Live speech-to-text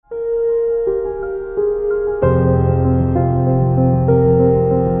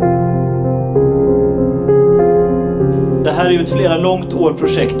är ju ett flera långt år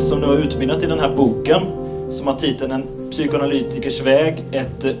projekt som nu har utmynnat i den här boken som har titeln En psykoanalytikers väg,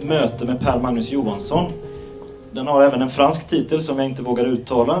 ett möte med Per Magnus Johansson. Den har även en fransk titel som jag inte vågar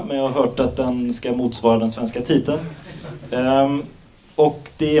uttala, men jag har hört att den ska motsvara den svenska titeln. Och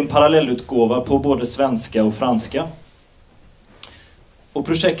det är en parallellutgåva på både svenska och franska. Och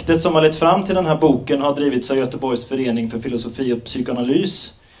projektet som har lett fram till den här boken har drivits av Göteborgs förening för filosofi och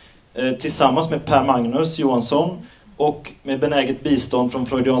psykoanalys tillsammans med Per Magnus Johansson och med benäget bistånd från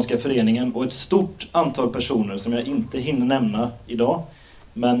Freudianska föreningen och ett stort antal personer som jag inte hinner nämna idag,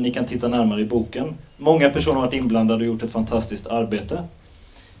 men ni kan titta närmare i boken. Många personer har varit inblandade och gjort ett fantastiskt arbete.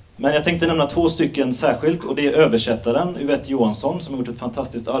 Men jag tänkte nämna 2 stycken särskilt, och det är översättaren Yvette Johansson som har gjort ett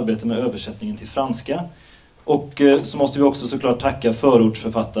fantastiskt arbete med översättningen till franska. Och så måste vi också såklart tacka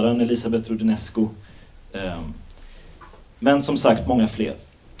förordsförfattaren Elisabeth Rudinesco. Men som sagt, många fler.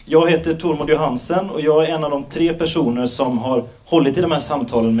 Jag heter Tormod Johansen och jag är en av de 3 personer som har hållit i de här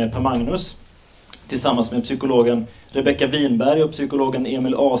samtalen med Per Magnus tillsammans med psykologen Rebecka Winberg och psykologen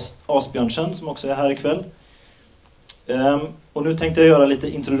Emil Asbjörnsen som också är här ikväll. Och nu tänkte jag göra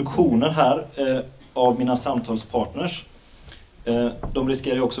lite introduktioner här av mina samtalspartners. De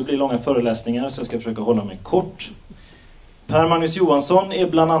riskerar ju också bli långa föreläsningar så jag ska försöka hålla mig kort. Per Magnus Johansson är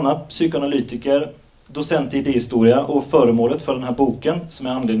bland annat psykoanalytiker, docent i idéhistoria och föremålet för den här boken som är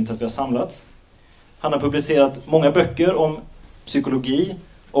anledningen till att vi har samlats. Han har publicerat många böcker om psykologi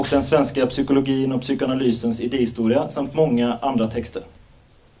och den svenska psykologin och psykoanalysens idéhistoria samt många andra texter.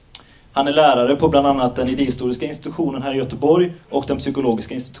 Han är lärare på bland annat den idéhistoriska institutionen här i Göteborg och den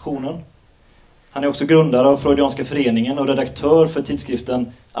psykologiska institutionen. Han är också grundare av Freudianska föreningen och redaktör för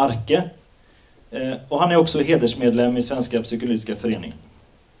tidskriften Arke. Och han är också hedersmedlem i Svenska psykologiska föreningen.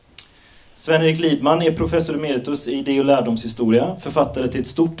 Sven-Erik Lidman är professor emeritus i idé- och lärdomshistoria, författare till ett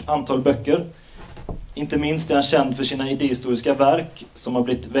stort antal böcker. Inte minst är han känd för sina idéhistoriska verk som har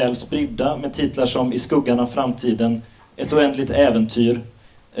blivit väl spridda med titlar som I skuggan av framtiden, Ett oändligt äventyr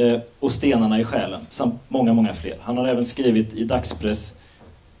och Stenarna i själen, samt många, många fler. Han har även skrivit i dagspress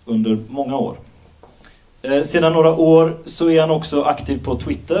under många år. Sedan några år så är han också aktiv på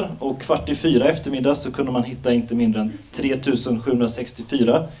Twitter och 3:15 eftermiddag så kunde man hitta inte mindre än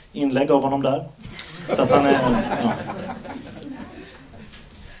 3764 inlägg av honom där. Så att han är... Ja.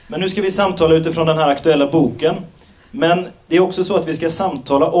 Men nu ska vi samtala utifrån den här aktuella boken. Men det är också så att vi ska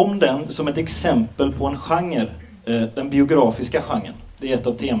samtala om den som ett exempel på en genre, den biografiska genren. Det är ett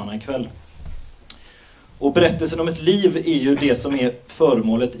av temana ikväll. Och berättelsen om ett liv är ju det som är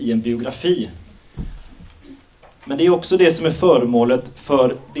föremålet i en biografi. Men det är också det som är föremålet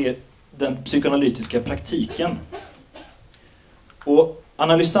för den psykoanalytiska praktiken. Och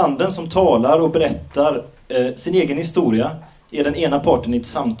analysanden som talar och berättar sin egen historia är den ena parten i ett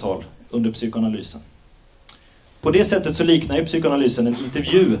samtal under psykoanalysen. På det sättet så liknar ju psykoanalysen en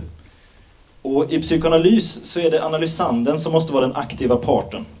intervju. Och i psykoanalys så är det analysanden som måste vara den aktiva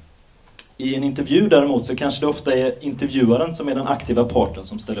parten. I en intervju däremot så kanske det ofta är intervjuaren som är den aktiva parten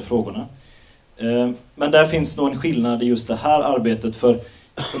som ställer frågorna. Men där finns nog en skillnad i just det här arbetet, för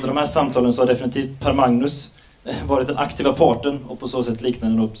under de här samtalen så har definitivt Per Magnus varit den aktiva parten och på så sätt liknar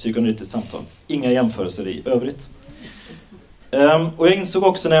det nog psykoanalytiskt samtal. Inga jämförelser i övrigt. Och jag insåg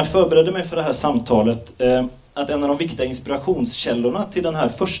också när jag förberedde mig för det här samtalet att en av de viktiga inspirationskällorna till den här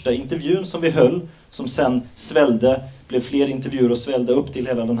första intervjun som vi höll, som sen svällde, blev fler intervjuer och svällde upp till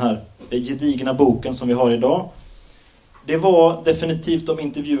hela den här gedigna boken som vi har idag. Det var definitivt de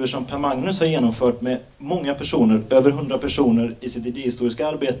intervjuer som Per Magnus har genomfört med många personer, över 100 personer i sitt idéhistoriska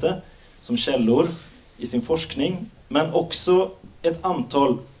arbete, som källor i sin forskning, men också ett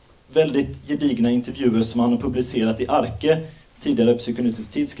antal väldigt gedigna intervjuer som han har publicerat i Arke, tidigare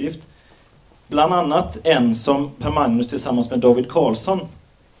psykoanalytisk tidskrift. Bland annat en som Per Magnus tillsammans med David Karlsson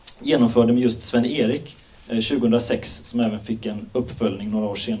genomförde med just Sven-Erik 2006, som även fick en uppföljning några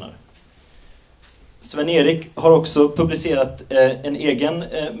år senare. Sven-Erik har också publicerat en egen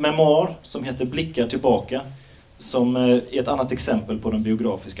memoar som heter Blickar tillbaka, som är ett annat exempel på den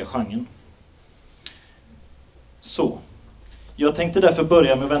biografiska genren. Så, jag tänkte därför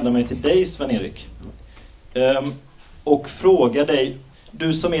börja med att vända mig till dig, Sven-Erik, och fråga dig,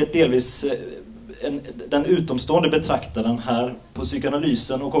 du som är delvis den utomstående betraktaren här på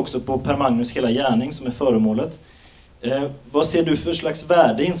psykoanalysen och också på Per Magnus hela gärning som är föremålet. Vad ser du för slags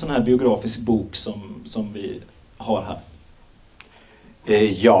värde i en sån här biografisk bok som vi har här?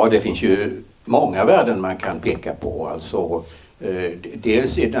 Ja, det finns ju många värden man kan peka på. Alltså,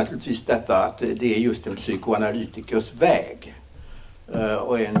 dels är det naturligtvis detta att det är just en psykoanalytikers väg.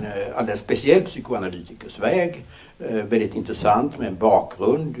 Och en alldeles speciell psykoanalytikers väg. Väldigt intressant med en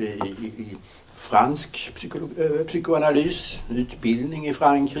bakgrund i fransk psykoanalys, utbildning i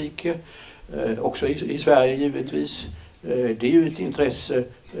Frankrike, också i Sverige givetvis. Det är ju ett intresse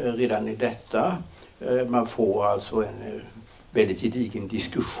redan i detta. Man får alltså en väldigt gedigen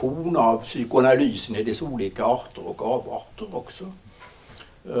diskussion av psykoanalysen i dess olika arter och avarter också.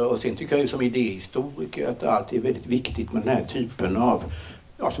 Och sen tycker jag ju som idéhistoriker att det alltid är väldigt viktigt med den här typen av,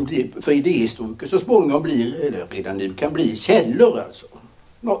 som blir, för idéhistoriker så småningom blir, eller redan nu kan bli källor alltså.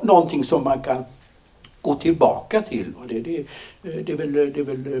 Någonting som man kan gå tillbaka till, och det är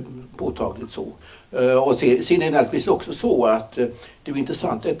väl påtagligt så. Och sen är det naturligtvis också så att det är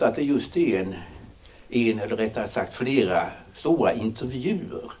intressant detta att det just är en eller rättare sagt flera stora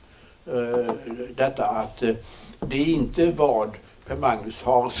intervjuer. Detta att det är inte vad Per Magnus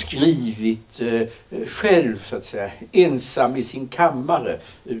har skrivit själv så att säga, ensam i sin kammare,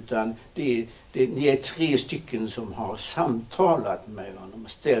 utan ni är 3 stycken som har samtalat med honom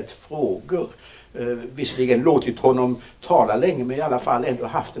och ställt frågor. Visserligen låtit honom tala länge, men i alla fall ändå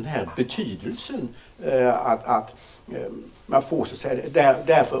haft den här betydelsen att man får så att säga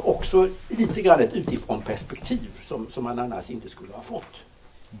därför också lite grann ett utifrån perspektiv som man annars inte skulle ha fått.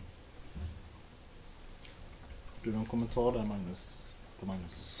 Du har någon kommentar där, Magnus? Du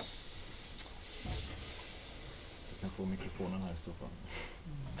kan få mikrofonen här i så fall.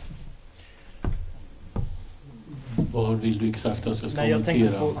 Vad vill du exakt att jag ska kommentera? Jag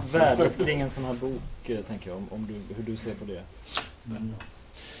tänkte på värdet kring en sån här bok, tänker jag, hur du ser på det.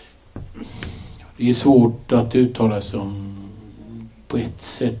 Det är svårt att uttala sig om på ett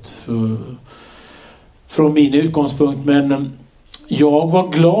sätt från min utgångspunkt, men jag var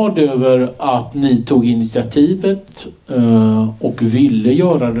glad över att ni tog initiativet och ville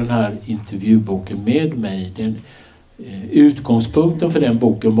göra den här intervjuboken med mig. Utgångspunkten för den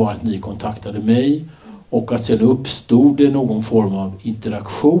boken var att ni kontaktade mig och att sen uppstod det någon form av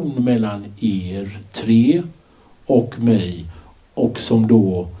interaktion mellan er 3 och mig, och som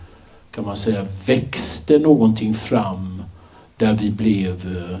då kan man säga växte någonting fram där vi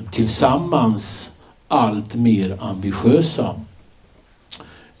blev tillsammans allt mer ambitiösa.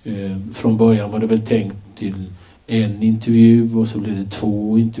 Från början var det väl tänkt till en intervju och så blev det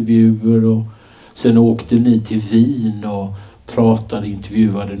 2 intervjuer, och sen åkte ni till Wien och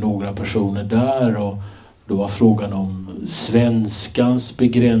intervjuade några personer där, och då var frågan om svenskans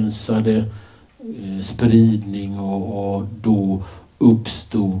begränsade spridning, och då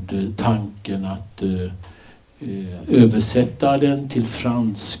uppstod tanken att översätta den till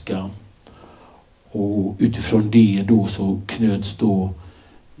franska, och utifrån det då så knöts då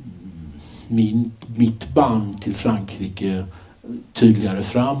mitt band till Frankrike tydligare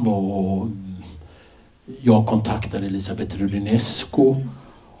fram, och jag kontaktade Elisabeth Rudinesco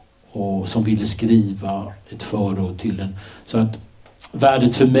och som ville skriva ett förord till den. Så att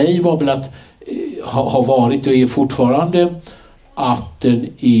värdet för mig var väl att ha varit och är fortfarande att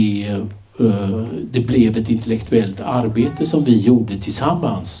det blev ett intellektuellt arbete som vi gjorde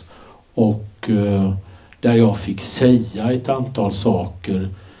tillsammans, och där jag fick säga ett antal saker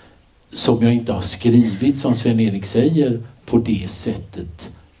som jag inte har skrivit, som Sven-Erik säger, på det sättet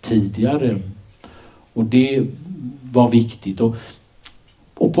tidigare. Och det var viktigt.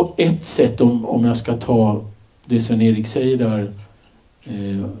 Och på ett sätt, om jag ska ta det Sven-Erik säger där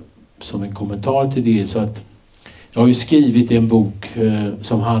som en kommentar till det, så att jag har ju skrivit en bok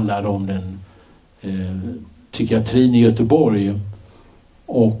som handlar om den psykiatrin i Göteborg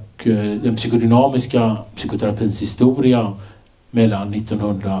och den psykodynamiska psykoterapins historia mellan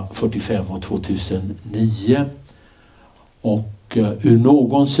 1945 och 2009. Och ur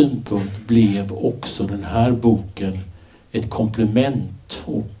någon synpunkt blev också den här boken ett komplement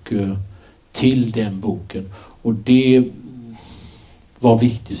till den boken. Och det var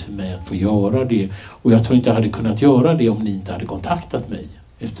viktigt för mig att få göra det. Och jag tror inte jag hade kunnat göra det om ni inte hade kontaktat mig.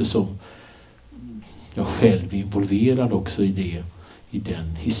 Eftersom jag själv är involverad också i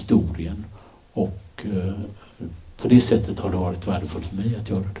den historien. Och på det sättet har det varit värdefullt för mig att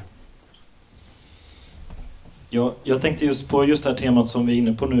göra det. Ja, jag tänkte just på det här temat som vi är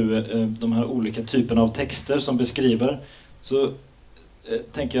inne på nu, de här olika typerna av texter som beskriver. Så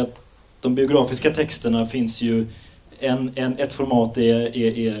tänker jag att de biografiska texterna finns ju, ett format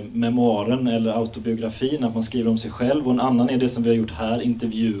är memoaren eller autobiografin, att man skriver om sig själv, och en annan är det som vi har gjort här,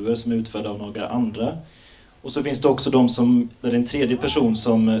 intervjuer som är utförda av några andra. Och så finns det också de där det är en tredje person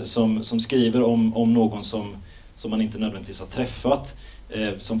som skriver om någon som man inte nödvändigtvis har träffat,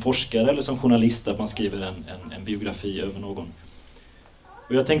 som forskare eller som journalist, att man skriver en biografi över någon.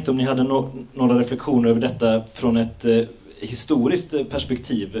 Och jag tänkte om ni hade några reflektioner över detta från ett historiskt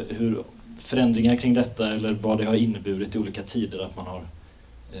perspektiv, hur förändringar kring detta eller vad det har inneburit i olika tider att man har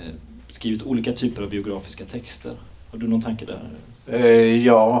skrivit olika typer av biografiska texter. Har du någon tanke där?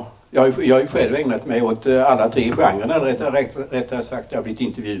 Ja, jag har ju själv ägnat mig åt alla tre genrerna. Rättare sagt, jag har blivit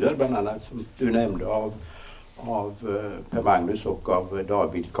intervjuad bland annat, som du nämnde, av Per Magnus och av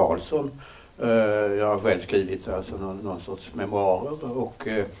David Karlsson. Jag har själv skrivit alltså någon sorts memoarer, och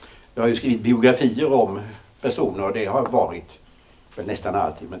jag har ju skrivit biografier om personer, och det har varit nästan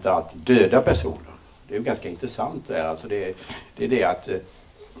alltid, men inte alltid, döda personer. Det är ju ganska intressant där. Alltså det är det att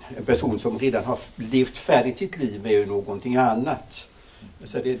en person som redan har levt färdigt sitt liv är ju någonting annat.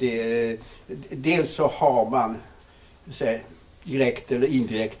 Så dels så har man direkt eller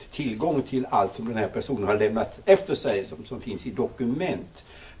indirekt tillgång till allt som den här personen har lämnat efter sig, som finns i dokument.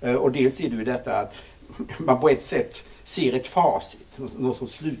 Och dels är det ju detta att man på ett sätt ser ett facit, någon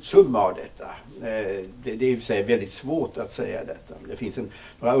sorts slutsumma av detta. Det är ju sig väldigt svårt att säga detta. Det finns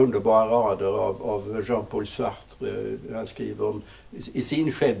några underbara rader av Jean-Paul Sartre. Han skriver om, i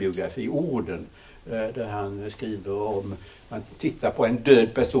sin självbiografi, Orden, där han skriver om, man tittar på en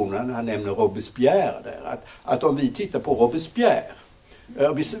död person, han nämner Robespierre där, att om vi tittar på Robespierre,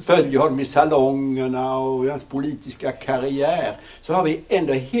 vi följer honom i salongerna och hans politiska karriär, så har vi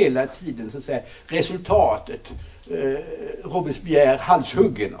ändå hela tiden, så att säga, resultatet, Robespierre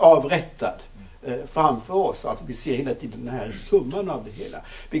halshuggen, avrättad framför oss. Alltså vi ser hela tiden den här summan av det hela.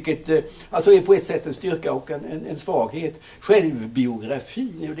 Vilket alltså är på ett sätt en styrka och en svaghet.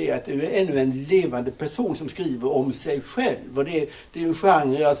 Självbiografin är ju det att det är ännu en levande person som skriver om sig själv. Och det är ju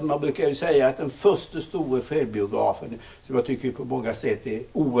genre, alltså man brukar ju säga att den första stora självbiografen, som jag tycker på många sätt är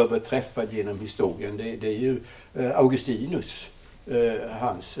oöverträffad genom historien, det är ju Augustinus.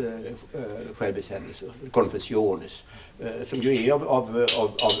 Hans självbekännelse, Confessiones, som ju är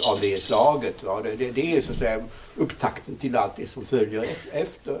av det slaget. Va? Det är så att säga upptakten till allt det som följer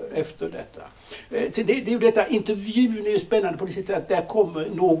efter detta. Så det är ju detta, intervjun är ju spännande på det sättet att där kommer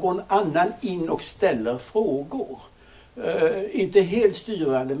någon annan in och ställer frågor. Inte helt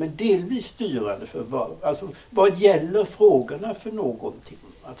styrande, men delvis styrande för vad gäller frågorna för någonting.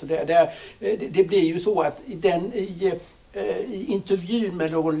 Alltså det blir ju så att i intervjun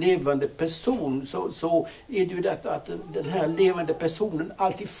med någon levande person så är det ju detta att den här levande personen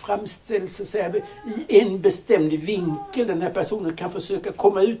alltid framställs så säga, i en bestämd vinkel. Den här personen kan försöka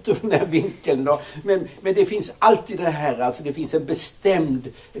komma ut ur den här vinkeln då. Men det finns alltid det här, alltså det finns ett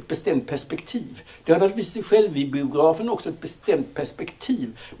bestämt perspektiv. Det har naturligtvis själv i biografen också ett bestämt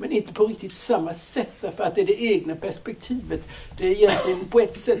perspektiv, men inte på riktigt samma sätt, därför att det är det egna perspektivet. Det är egentligen på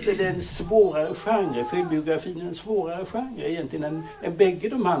ett sätt är det en svårare genre, självbiografin är en svårare genre egentligen än bägge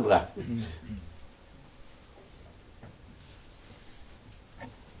de andra.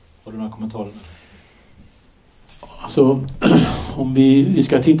 Har du några kommentarer? Alltså, om vi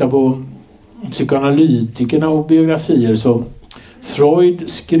ska titta på psykoanalytikerna och biografier, så Freud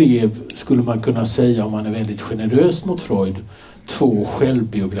skrev, skulle man kunna säga om man är väldigt generös mot Freud, 2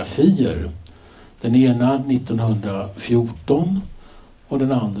 självbiografier. Den ena 1914 och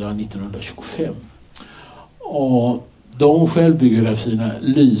den andra 1925. Och de självbiografierna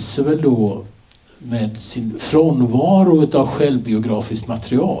lyser väl då med sin frånvaro av självbiografiskt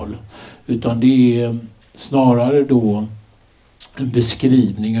material. Utan det är snarare då en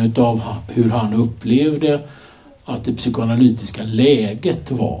beskrivning av hur han upplevde att det psykoanalytiska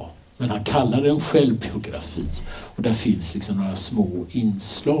läget var. Men han kallar det en självbiografi. Och där finns liksom några små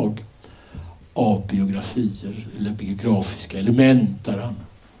inslag av biografier eller biografiska element där han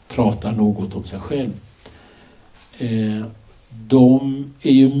pratar något om sig själv. De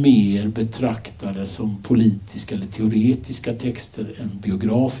är ju mer betraktade som politiska eller teoretiska texter än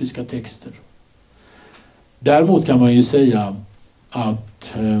biografiska texter. Däremot kan man ju säga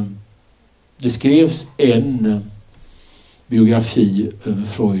att det skrevs en biografi över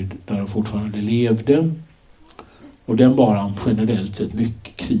Freud när han fortfarande levde, och den var han generellt sett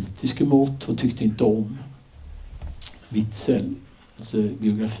mycket kritisk emot och tyckte inte om. Witzel, alltså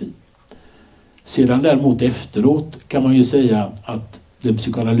biografi. Sedan däremot efteråt kan man ju säga att den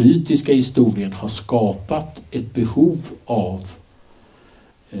psykoanalytiska historien har skapat ett behov av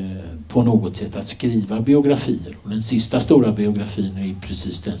på något sätt att skriva biografier. Och den sista stora biografin är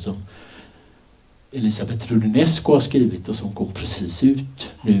precis den som Elisabeth Rudinesco har skrivit och som kom precis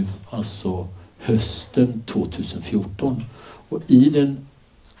ut nu, alltså hösten 2014. Och i den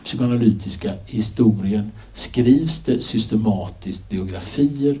psykoanalytiska historien skrivs det systematiskt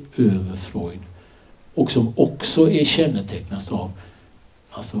biografier över Freud, och som också är kännetecknas av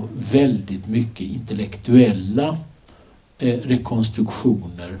alltså väldigt mycket intellektuella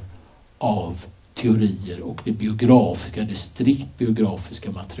rekonstruktioner av teorier, och det biografiska, det strikt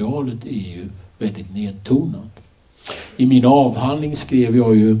biografiska materialet är ju väldigt nedtonat. I min avhandling skrev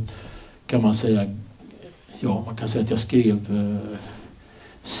jag ju kan man säga, ja, man kan säga att jag skrev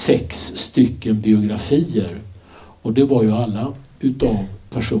 6 stycken biografier. Och det var ju alla utav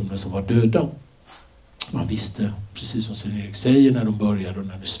personer som var döda. Man visste, precis som Sven-Erik säger, när de började och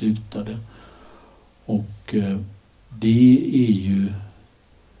när det slutade. Och det är ju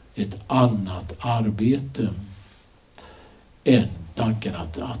ett annat arbete än tanken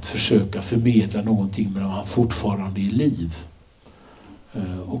att försöka förmedla någonting medan han fortfarande är i liv.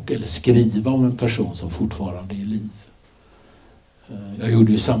 Eller skriva om en person som fortfarande är i liv. Jag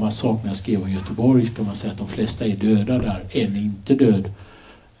gjorde ju samma sak när jag skrev om Göteborg, kan man säga att de flesta är döda där, en är inte död.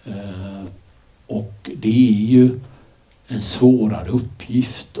 Och det är ju en svårare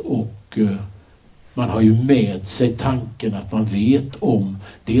uppgift, och man har ju med sig tanken att man vet om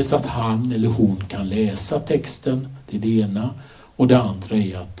dels att han eller hon kan läsa texten, det är det ena, och det andra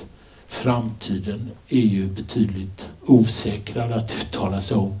är att framtiden är ju betydligt osäkrare att uttala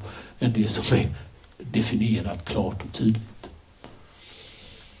sig om än det som är definierat klart och tydligt.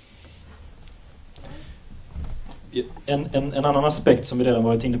 En annan aspekt som vi redan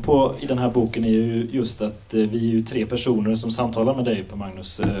varit inne på i den här boken är ju just att vi är ju 3 personer som samtalar med dig,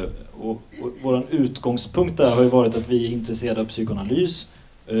 Per-Magnus. Och vår utgångspunkt där har ju varit att vi är intresserade av psykoanalys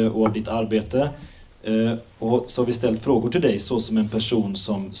och av ditt arbete. Och så har vi ställt frågor till dig så som en person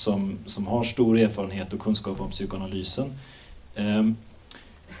som har stor erfarenhet och kunskap om psykoanalysen.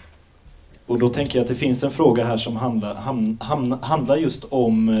 Och då tänker jag att det finns en fråga här som handlar just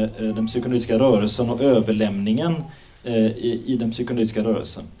om den psykoanalytiska rörelsen och överlämningen i den psykoanalytiska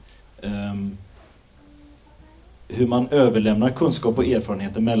rörelsen. Hur man överlämnar kunskap och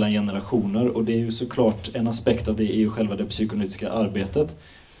erfarenheter mellan generationer, och det är ju såklart en aspekt av det är ju själva det psykoanalytiska arbetet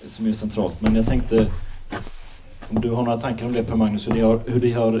som är centralt. Men jag tänkte, om du har några tankar om det, Per-Magnus, hur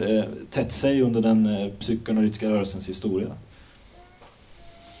det har tätt sig under den psykoanalytiska rörelsens historia?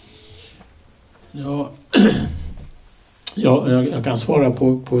 Ja, jag kan svara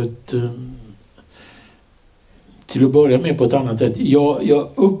på ett till att börja med på ett annat sätt. Jag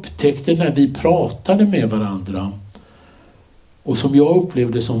upptäckte när vi pratade med varandra, och som jag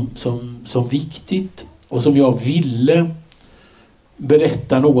upplevde som viktigt och som jag ville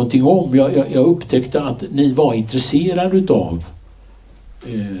berätta någonting om. Jag upptäckte att ni var intresserade utav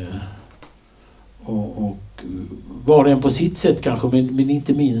och var en på sitt sätt kanske, men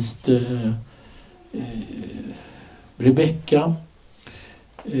inte minst Rebecka,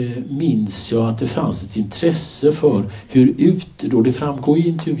 minns jag att det fanns ett intresse för då det framgår i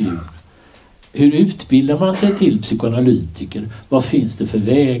intervjun, hur utbildar man sig till psykoanalytiker? Vad finns det för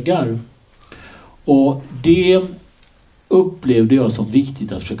vägar? Och det upplevde jag som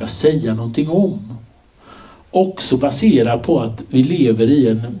viktigt att försöka säga någonting om. Också baserat på att vi lever i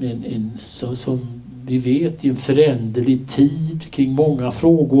en som vi vet, i en föränderlig tid kring många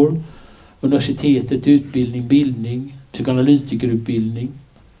frågor. Universitetet, utbildning, bildning, psykoanalytikerutbildning.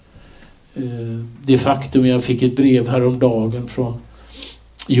 Det faktum jag fick ett brev häromdagen från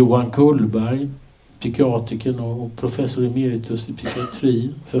Johan Kullberg, psykiatriker och professor emeritus i psykiatri,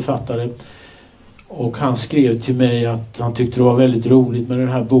 författare. Och han skrev till mig att han tyckte det var väldigt roligt med den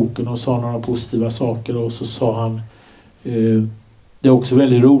här boken och sa några positiva saker. Och så sa han, det är också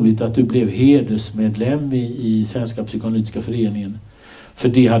väldigt roligt att du blev hedersmedlem i Svenska psykoanalytiska föreningen. För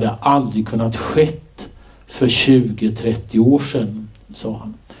det hade aldrig kunnat skett för 20-30 år sedan, sa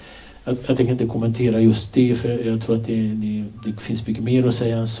han. Jag tänker inte kommentera just det, för jag tror att det finns mycket mer att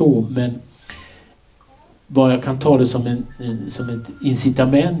säga än så. Men vad jag kan ta det som ett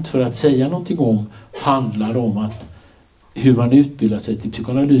incitament för att säga någonting om handlar om att hur man utbildar sig till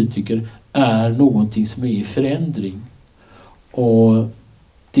psykoanalytiker är någonting som är i förändring. Och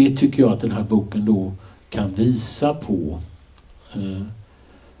det tycker jag att den här boken då kan visa på.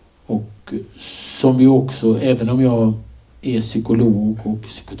 Och som ju också, även om jag är psykolog och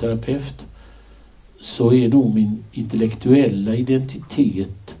psykoterapeut, så är nog min intellektuella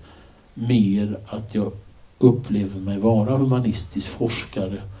identitet mer att jag upplever mig vara humanistisk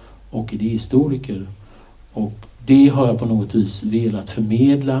forskare och idéhistoriker. Och det har jag på något vis velat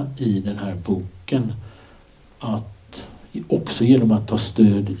förmedla i den här boken, att också genom att ta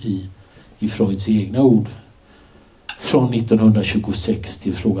stöd i Freuds egna ord från 1926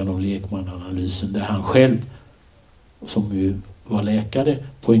 till frågan om lekmananalysen, där han själv, som ju var läkare,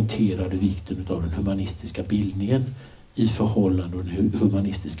 poängterade vikten av den humanistiska bildningen i förhållande, och den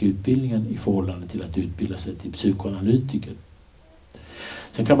humanistiska utbildningen i förhållande till att utbilda sig till psykoanalytiker.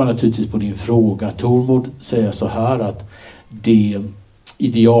 Sen kan man naturligtvis på din fråga, Tormod, säga så här att det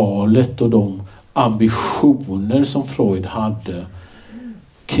idealet och de ambitioner som Freud hade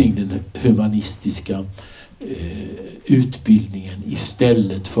kring den humanistiska utbildningen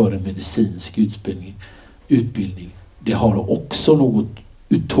istället för en medicinsk utbildning. Det har också något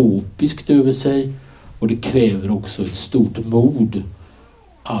utopiskt över sig, och det kräver också ett stort mod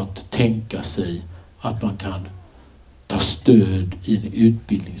att tänka sig att man kan ta stöd i en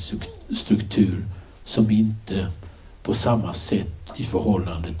utbildningsstruktur som inte på samma sätt i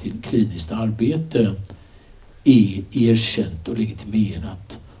förhållande till kliniskt arbete är erkänt och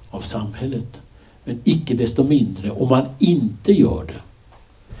legitimerat av samhället. Men icke desto mindre, om man inte gör det,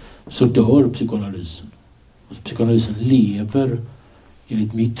 så dör psykoanalysen. Och psykoanalysen lever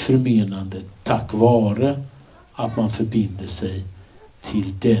enligt mitt förmenande tack vare att man förbinder sig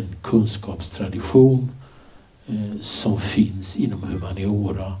till den kunskapstradition som finns inom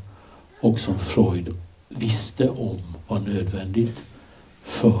humaniora och som Freud visste om var nödvändigt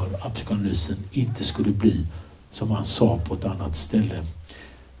för att psykoanalysen inte skulle bli, som han sa på ett annat ställe,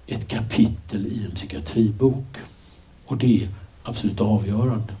 ett kapitel i en psykiatribok. Och det är absolut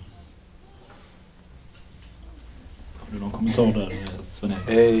avgörande. Har du någon kommentar där,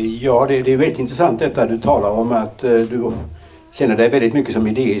 Sven-Erik? Ja, det är väldigt intressant detta du talar om, att du känner dig väldigt mycket som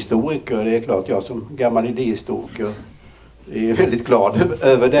idéhistoriker. Det är klart, jag som gammal idéhistoriker är väldigt glad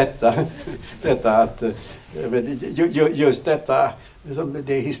över detta. Just detta,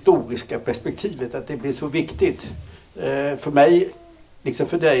 det historiska perspektivet, att det blir så viktigt. För mig, liksom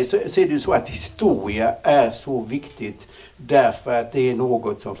för dig, så är det ju så att historia är så viktigt därför att det är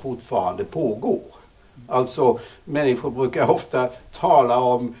något som fortfarande pågår. Alltså, människor brukar ofta tala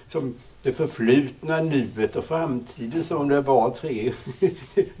om som det förflutna, nuet och framtiden som om det var tre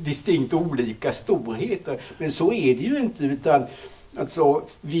distinkt olika storheter. Men så är det ju inte, utan alltså,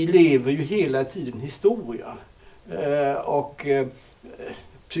 vi lever ju hela tiden historia.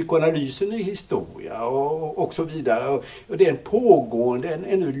 Psykoanalysen är historia och så vidare. Och det är en pågående, en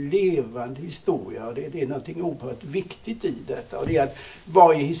ännu levande historia. Och det är någonting oerhört viktigt i detta. Och det är att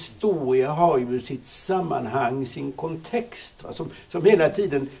varje historia har ju sitt sammanhang, sin kontext. Som hela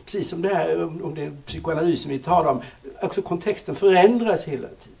tiden, precis som det här om det psykoanalysen vi talar om, också kontexten förändras hela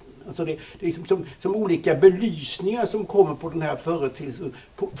tiden. Alltså det är liksom som olika belysningar som kommer på den här företeelsen.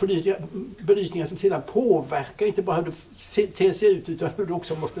 Belysningar som sedan påverkar inte bara hur det ter sig ut, utan hur det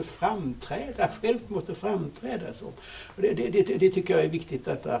också måste framträda. Självt måste framträda. Så. Och det tycker jag är viktigt.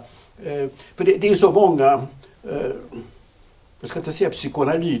 Detta. För det är ju så många, jag ska inte säga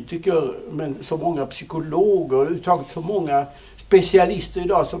psykoanalytiker, men så många psykologer, överhuvudtaget så många specialister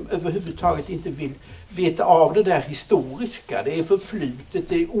idag som överhuvudtaget inte vill veta av det där historiska. Det är förflutet,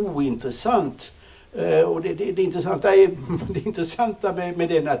 det är ointressant. Och det intressanta med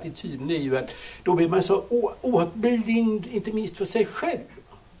den attityden är ju att då blir man så oerhört blind, inte minst för sig själv.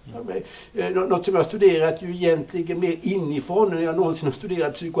 Något som jag har studerat ju egentligen mer inifrån när jag någonsin har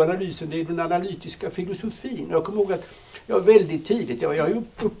studerat psykoanalysen, det är den analytiska filosofin. Jag kommer ihåg att jag väldigt tidigt, jag är ju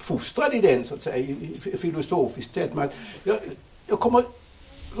uppfostrad i den så att säga, filosofiskt sett, men jag kommer att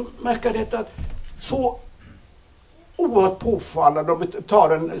märka detta att så oerhört påfallande, om vi tar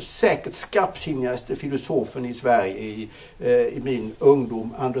den säkert skarpsinnigaste filosofen i Sverige i min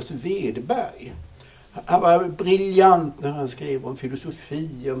ungdom, Anders Wedberg. Han var briljant när han skrev om filosofi,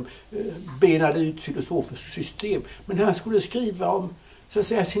 benade ut filosofiskt system. Men när han skulle skriva om så att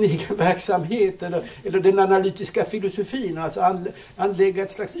säga sin egen verksamhet eller den analytiska filosofin, alltså anlägga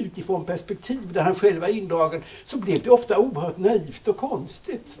ett slags utifrån perspektiv där han själv var indragen, så blev det ofta oerhört naivt och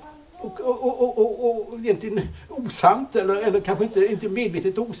konstigt. Och egentligen osant, eller kanske inte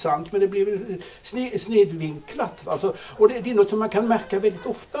medvetet osant, men det blev snedvinklat. Alltså, och det är något som man kan märka väldigt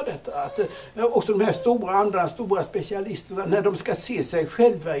ofta, detta. Att också de här stora specialisterna, när de ska se sig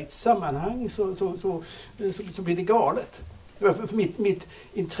själva i ett sammanhang så blir det galet. För mitt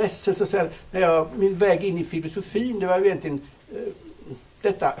intresse, så att säga, min väg in i filosofin, det var ju egentligen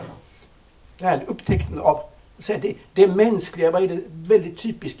det här upptäckten av det mänskliga, vad är det väldigt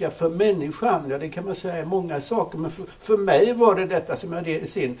typiska för människan? Ja, det kan man säga många saker, men för mig var det detta som jag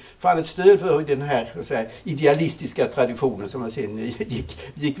sen fann ett stöd för i den här så att säga, idealistiska traditionen som jag sen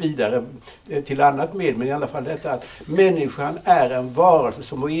gick vidare till annat med. Men i alla fall detta att människan är en varelse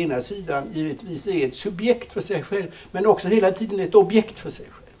som å ena sidan givetvis är ett subjekt för sig själv, men också hela tiden ett objekt för sig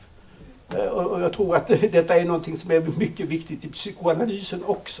själv. Och jag tror att detta är någonting som är mycket viktigt i psykoanalysen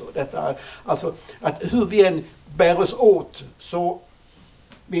också. Detta, alltså att hur vi än bär oss åt, så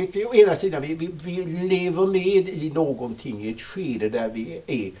vet vi å ena sidan vi lever med i någonting, i ett skede där vi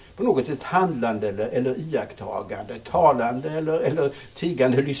är på något sätt handlande eller iakttagande, talande eller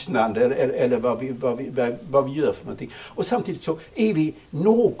tigande, lyssnande eller vad vi gör för någonting. Och samtidigt så är vi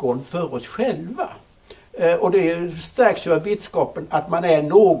någon för oss själva. Och det stärks ju av vetskapen att man är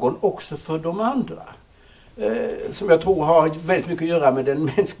någon också för de andra. som jag tror har väldigt mycket att göra med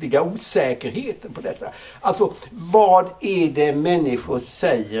den mänskliga osäkerheten på detta. Alltså, vad är det människor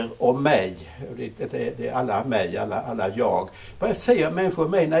säger om mig? Det är alla mig, alla jag. Vad säger människor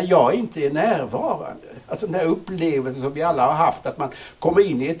om mig när jag inte är närvarande? Alltså den här upplevelsen som vi alla har haft, att man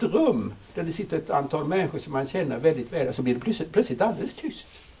kommer in i ett rum där det sitter ett antal människor som man känner väldigt väl, och så blir det plötsligt alldeles tyst.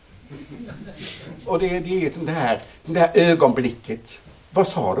 Och det är som det här ögonblicket. Vad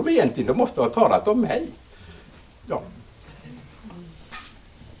sa de egentligen? De måste ha talat om mig. Ja.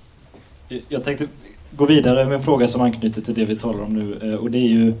 Jag tänkte gå vidare med en fråga som anknyter till det vi talar om nu. Och det är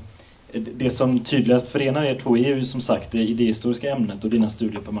ju det som tydligast förenar er två är ju som sagt det idéhistoriska ämnet och dina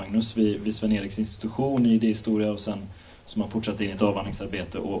studier på Magnus vid Sven-Eriks institution i idéhistoria och sen som har fortsatt in i ett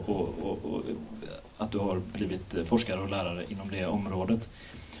avhandlingsarbete och att du har blivit forskare och lärare inom det området.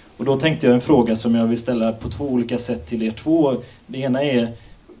 Och då tänkte jag en fråga som jag vill ställa på två olika sätt till er två. Det ena är,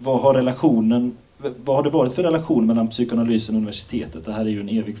 vad har det varit för relation mellan psykoanalysen och universitetet? Det här är ju en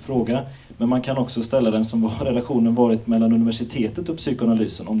evig fråga. Men man kan också ställa den som vad har relationen varit mellan universitetet och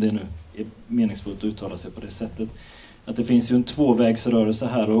psykoanalysen, om det nu är meningsfullt att uttala sig på det sättet. Att det finns ju en tvåvägsrörelse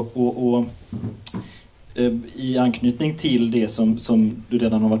här och i anknytning till det som du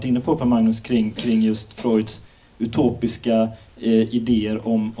redan har varit inne på Magnus, kring just Freuds utopiska idéer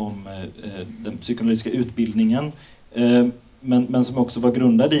om den psykoanalytiska utbildningen. Men som också var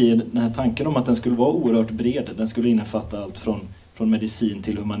grundad i den här tanken om att den skulle vara oerhört bred. Den skulle innefatta allt från medicin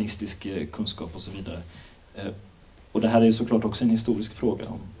till humanistisk kunskap och så vidare. Och det här är ju såklart också en historisk fråga.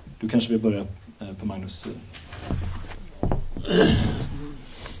 Du kanske vill börja på Magnus.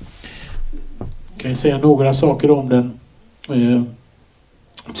 Jag kan säga några saker om den.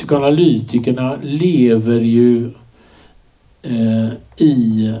 Psykoanalytikerna lever ju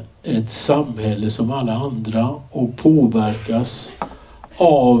i ett samhälle som alla andra och påverkas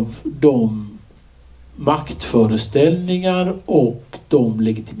av de maktföreställningar och de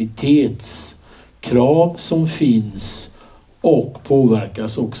legitimitetskrav som finns och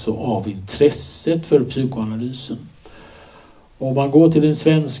påverkas också av intresset för psykoanalysen. Om man går till den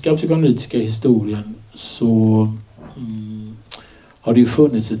svenska psykoanalytiska historien så har det ju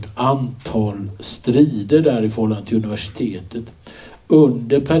funnits ett antal strider där i förhållande till universitetet.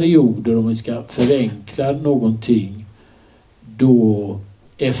 Under perioder, om vi ska förenkla någonting, då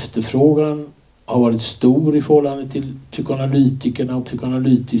efterfrågan har varit stor i förhållande till psykoanalytikerna och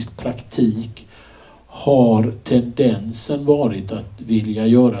psykoanalytisk praktik, har tendensen varit att vilja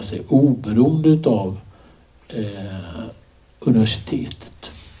göra sig oberoende av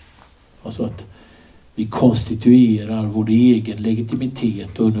universitetet. Alltså att vi konstituerar vår egen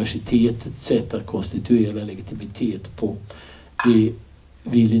legitimitet, och universitetets sätt att konstituera legitimitet på, det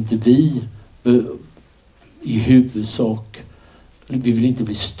vill inte vi i huvudsak, vi vill inte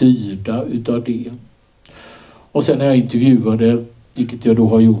bli styrda utav det. Och sen när jag intervjuade, vilket jag då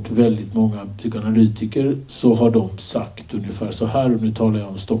har gjort väldigt många psykoanalytiker, så har de sagt ungefär så här, och nu talar jag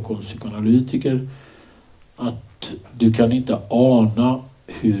om Stockholms psykoanalytiker, att du kan inte ana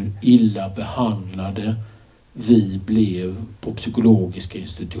hur illa behandlade vi blev på psykologiska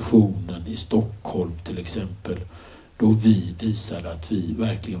institutionen i Stockholm till exempel, då vi visade att vi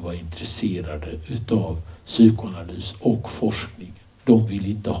verkligen var intresserade utav psykoanalys och forskning. De vill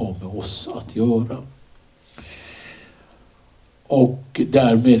inte ha med oss att göra. Och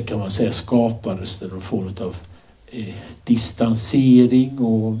därmed kan man säga skapades det någon form av distansering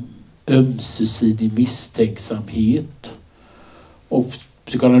och ömsesidig misstänksamhet. Och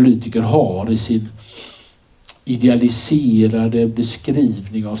psykoanalytiker har i sin idealiserade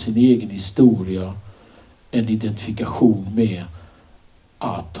beskrivning av sin egen historia en identifikation med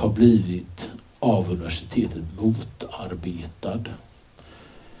att ha blivit av universitetet motarbetad.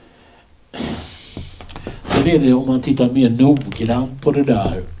 Sen är det, om man tittar mer noggrant på det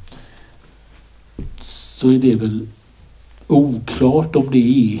där, så är det väl oklart om det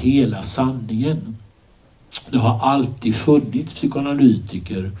är hela sanningen. Det har alltid funnits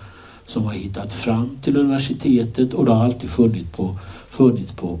psykoanalytiker som har hittat fram till universitetet, och det har alltid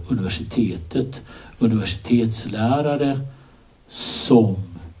funnits på universitetet universitetslärare som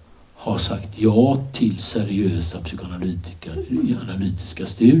har sagt ja till seriösa psykoanalytiska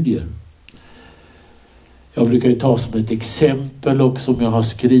studier. Jag brukar ju ta som ett exempel, och som jag har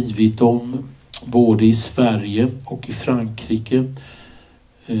skrivit om både i Sverige och i Frankrike,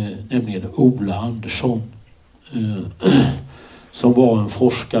 nämligen Ola Andersson, som var en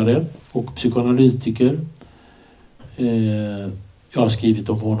forskare och psykoanalytiker. Jag har skrivit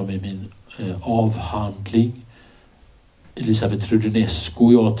om honom i min avhandling. Elisabeth Rudinesco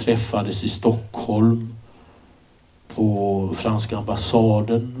och jag träffades i Stockholm på franska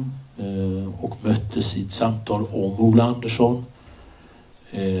ambassaden och möttes i ett samtal om Ola Andersson.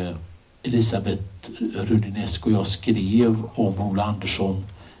 Elisabeth Rudinesco och jag skrev om Ola Andersson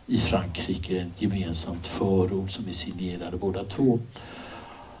i Frankrike, ett gemensamt förord som vi signerade båda två.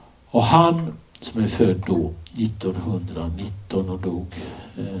 Och han, som är född då 1919 och dog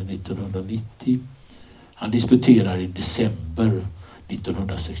 1990, han disputerar i december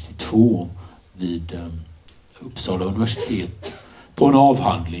 1962 vid Uppsala universitet på en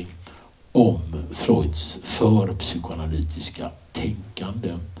avhandling om Freuds förpsykoanalytiska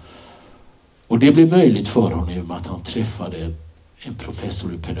tänkande. Och det blev möjligt för honom genom att han träffade en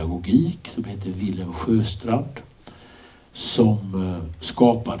professor i pedagogik som heter Wilhelm Sjöstrand, som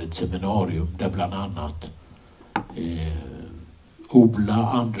skapade ett seminarium där bland annat Ola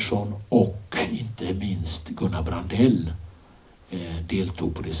Andersson och inte minst Gunnar Brandell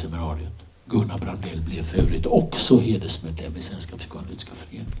deltog på det seminariet. Gunnar Brandell blev för övrigt också hedersmedlem i Svenska psykoanalytiska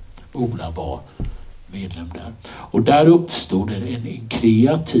föreningen. Ola var medlem där. Och där uppstod en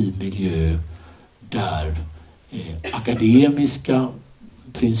kreativ miljö där akademiska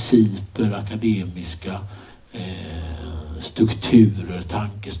principer, akademiska strukturer,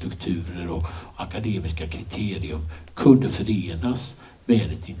 tankestrukturer och akademiska kriterium kunde förenas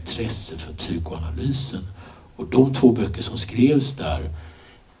med ett intresse för psykoanalysen. Och de två böcker som skrevs där,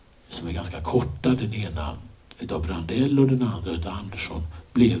 som är ganska korta, den ena utav Brandell och den andra utav Andersson,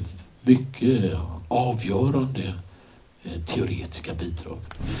 blev mycket avgörande teoretiska bidrag.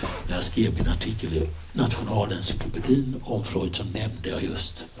 När jag skrev min artikel i Nationalencyklopedin om Freud så nämnde jag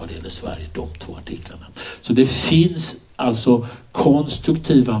just vad det gäller Sverige de två artiklarna. Så det finns alltså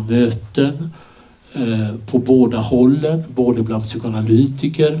konstruktiva möten på båda hållen, både bland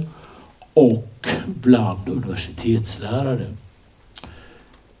psykoanalytiker och bland universitetslärare.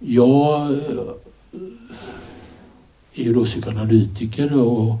 Jag är ju då psykoanalytiker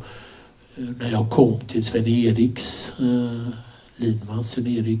och när jag kom till Sven-Eriks, Lidmans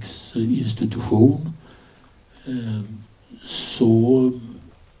Sven-Eriks institution, så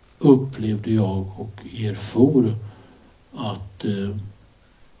upplevde jag och erfor att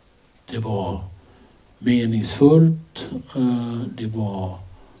det var meningsfullt, det var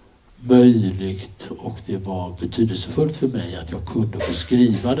möjligt och det var betydelsefullt för mig att jag kunde få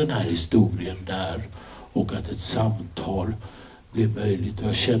skriva den här historien där och att ett samtal blev möjligt. Och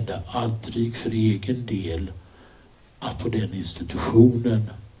jag kände aldrig för egen del att på den institutionen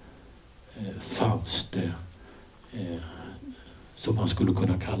fanns det som man skulle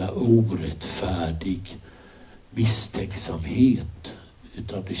kunna kalla orättfärdig misstänksamhet,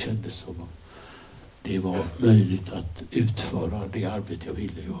 utan det kändes som att det var möjligt att utföra det arbete jag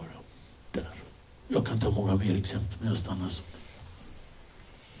ville göra där. Jag kan ta många mer exempel, men jag stannar så.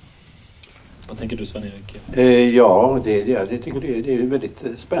 Vad tänker du, Sven-Erik? Ja, jag tycker det är väldigt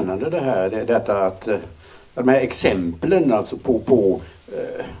spännande det här. Detta att de här exemplen alltså på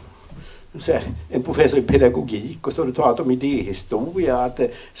en professor i pedagogik och så har du talat om idéhistoria, att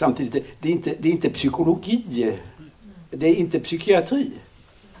samtidigt det är inte psykologi, det är inte psykiatri.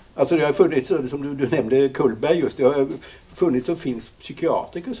 Alltså det har funnits, som du nämnde Kullberg just, det har funnits och finns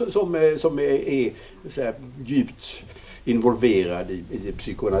psykiatriker som är så här, djupt involverad i det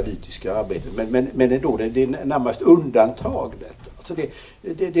psykoanalytiska arbetet, men ändå det är närmast undantag. Alltså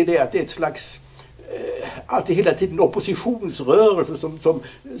det är ett slags alltid hela tiden oppositionsrörelse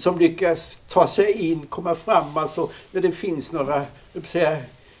som lyckas ta sig in, komma fram, alltså när det finns några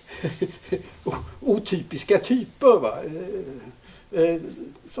otypiska typer, va?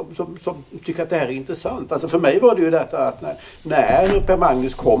 Som tycker att det här är intressant. Alltså för mig var det ju detta att när Per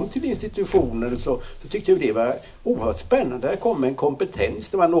Magnus kom till institutionen så tyckte jag det var oerhört spännande. Där kom en kompetens.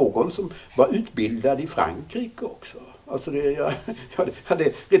 Det var någon som var utbildad i Frankrike också. Alltså jag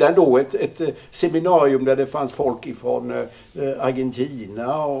hade redan då ett seminarium där det fanns folk ifrån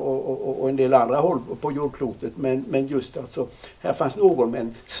Argentina och en del andra håll på jordklotet. Men just alltså, här fanns någon med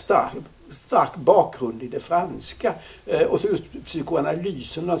en stark bakgrund i det franska. Och så just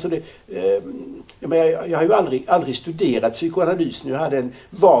psykoanalysen. Alltså jag har ju aldrig studerat psykoanalysen. Jag hade en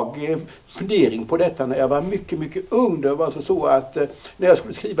vag fundering på detta när jag var mycket, mycket ung. Det var alltså så att när jag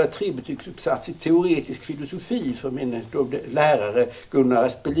skulle skriva 3-betygsuppsats i teoretisk filosofi för min lärare Gunnar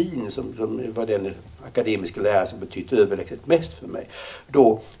Aspelin, som var den akademiska lärare som betydde överlägset mest för mig.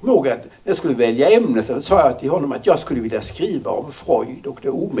 Då när jag skulle välja ämne så sa jag till honom att jag skulle vilja skriva om Freud och det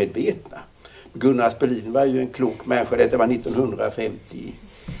omedvetna. Gunnar Aspelin var ju en klok människa. Detta var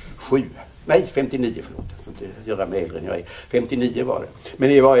 1957. Nej, 59, förlåt. Jag ska inte göra mig äldre än jag är. 59 var det.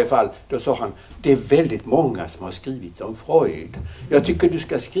 Men i varje fall, då sa han, det är väldigt många som har skrivit om Freud. Jag tycker du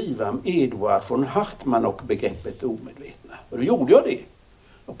ska skriva om Eduard von Hartmann och begreppet omedvetna. Och då gjorde jag det.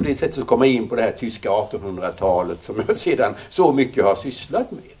 Och på det sättet så kommer jag in på det här tyska 1800-talet som jag sedan så mycket har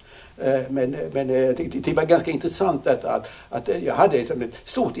sysslat med. Men det var ganska intressant att jag hade ett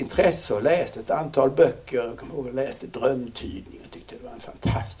stort intresse och läste ett antal böcker. Jag läste Drömtydning och tyckte det var en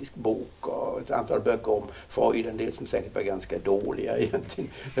fantastisk bok. Och ett antal böcker om Freud, en del som säkert var ganska dåliga egentligen.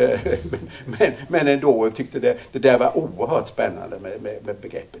 Men ändå tyckte det där var oerhört spännande med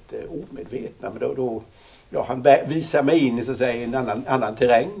begreppet omedvetna. Men ja, han visar mig in i så att säga, en annan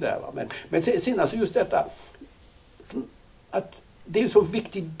terräng där. Va? Men sen alltså just detta att det är en så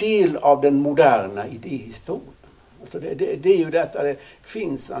viktig del av den moderna idéhistorien. Alltså det är ju detta, det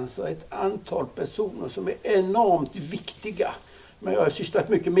finns alltså ett antal personer som är enormt viktiga. Men jag har sysslat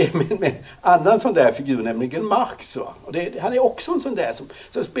mycket mer med en annan sån där figur, nämligen Marx. Va? Och han är också en sån där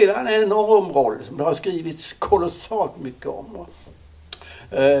som spelar en enorm roll, som det har skrivits kolossalt mycket om.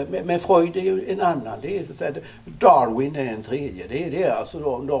 Men Freud är ju en annan, det är, så att säga, Darwin är en tredje. Det är alltså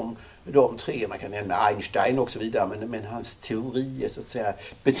de tre, man kan nämna Einstein och så vidare, men hans teori är så att säga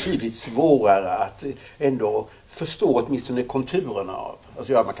betydligt svårare att ändå förstå åtminstone konturerna av.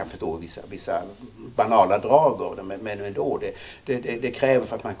 Alltså ja, man kan förstå vissa banala drag av det, men ändå det kräver,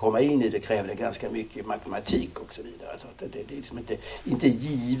 för att man kommer in i det, kräver det ganska mycket matematik och så vidare. Så att det är liksom inte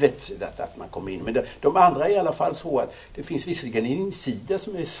givet att man kommer in. Men de andra är i alla fall så att det finns visserligen en insida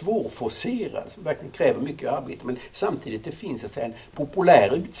som är svårforcerad, som verkligen kräver mycket arbete, men samtidigt det finns alltså en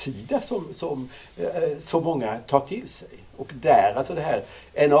populär utsida som så många tar till sig. Och där alltså det här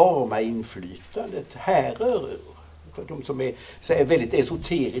enorma inflytandet härrör ur. De som är väldigt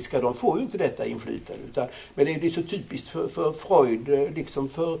esoteriska, de får ju inte detta inflytande. Men det är så typiskt för Freud, liksom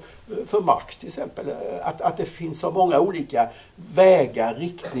för Marx till exempel, att det finns så många olika vägar,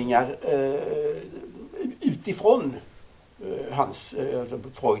 riktningar utifrån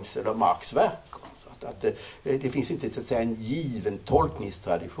Freuds eller Marx verk. Att det finns inte så att säga en given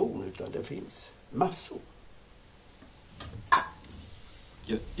tolkningstradition, utan det finns massor.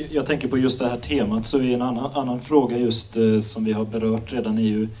 Jag tänker på just det här temat, så är en annan fråga just som vi har berört redan är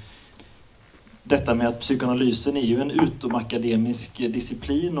ju detta med att psykoanalysen är ju en utomakademisk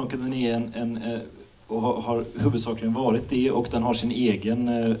disciplin, och den är och har huvudsakligen varit det, och den har sin egen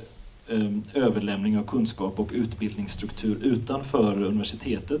överlämning av kunskap och utbildningsstruktur utanför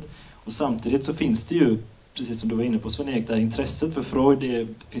universitetet. Och samtidigt så finns det ju, precis som du var inne på Sven-Erik, det här intresset för Freud, det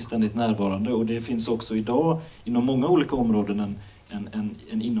finns ständigt närvarande, och det finns också idag inom många olika områden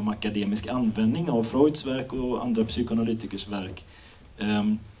en inomakademisk användning av Freuds verk och andra psykoanalytikers verk.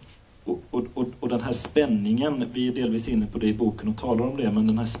 Och den här spänningen, vi är delvis inne på det i boken och talar om det, men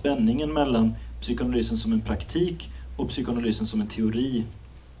den här spänningen mellan psykoanalysen som en praktik och psykoanalysen som en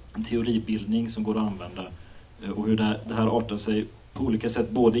teoribildning som går att använda, och hur det här artar sig på olika sätt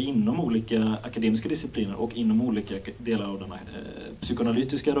både inom olika akademiska discipliner och inom olika delar av den här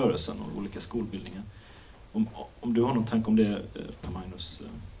psykoanalytiska rörelsen och olika skolbildningar. Om du har någon tanke om det, Per Magnus?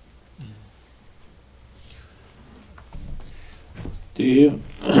 Det är,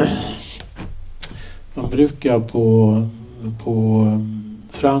 man brukar på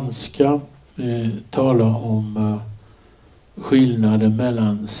franska tala om skillnaden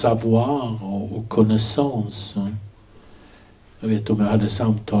mellan savoir och connaissance. Jag vet om jag hade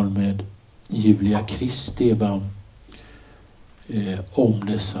samtal med Julia Kristeva om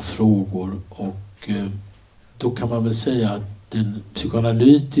dessa frågor, och då kan man väl säga att den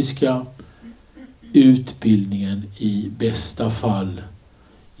psykoanalytiska utbildningen i bästa fall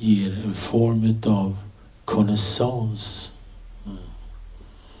ger en form av connaissance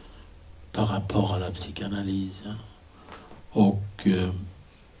par rapport à la psykanalyse. Och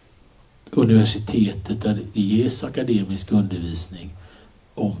universitetet där det ges akademisk undervisning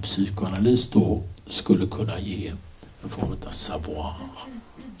om psykoanalys då skulle kunna ge en form av savoir.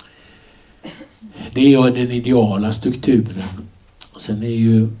 Det är ju den ideala strukturen. Sen är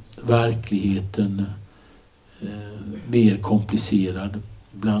ju verkligheten mer komplicerad.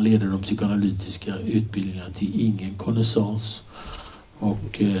 Ibland leder de psykoanalytiska utbildningarna till ingen connaissance.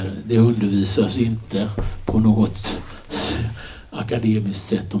 Och det undervisas inte på något akademiskt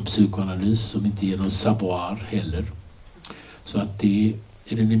sätt om psykoanalys som inte ger någon savoir heller. Så att det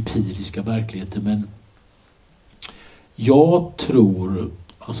är den empiriska verkligheten. Men jag tror,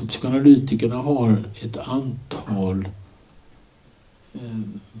 alltså psykoanalytikerna har ett antal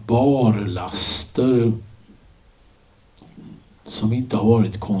barlaster som inte har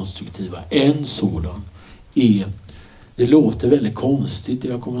varit konstruktiva. En sådan är, det låter väldigt konstigt det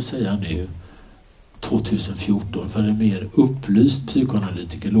jag kommer att säga nu 2014, för en mer upplyst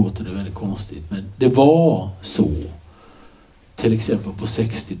psykoanalytiker låter det väldigt konstigt, men det var så till exempel på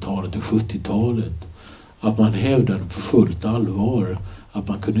 60-talet och 70-talet att man hävdade på fullt allvar att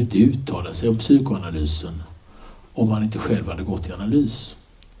man kunde inte uttala sig om psykoanalysen om man inte själv hade gått i analys.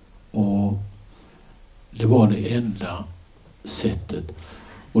 Och det var det enda sättet.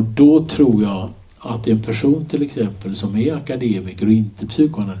 Och då tror jag att en person till exempel som är akademiker och inte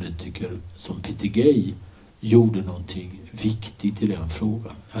psykoanalytiker som Peter Gay gjorde någonting viktigt i den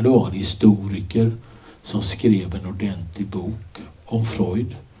frågan. Det var en historiker som skrev en ordentlig bok om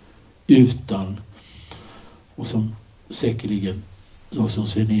Freud utan, och som säkerligen, som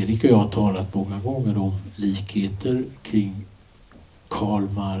Sven-Erik och jag har talat många gånger om, likheter kring Karl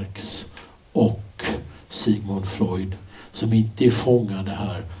Marx och Sigmund Freud, som inte är fångade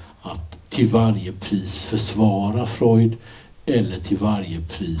här att till varje pris försvara Freud eller till varje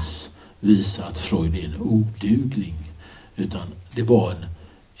pris visa att Freud är en odugling, utan det var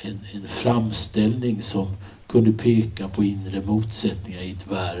en framställning som kunde peka på inre motsättningar i ett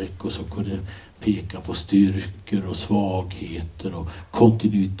verk och som kunde peka på styrkor och svagheter och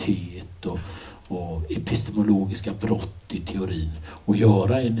kontinuitet och epistemologiska brott i teorin och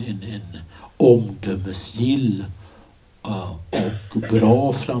göra en omdömesgill och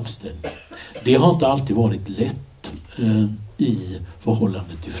bra framställning. Det har inte alltid varit lätt i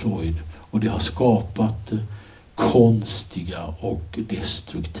förhållande till Freud, och det har skapat konstiga och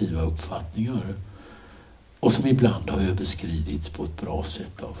destruktiva uppfattningar och som ibland har överskridits på ett bra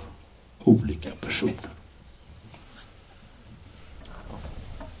sätt av olika personer.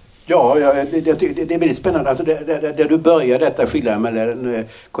 Ja, det är väldigt spännande. Alltså där du börjar detta skilja mellan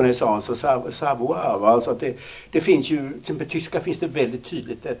connaissance och savoir. Alltså att det finns ju, till exempel på tyska finns det väldigt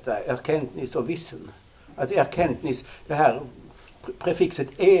tydligt detta Erkenntnis och Wissen. Att Erkenntnis, det här prefixet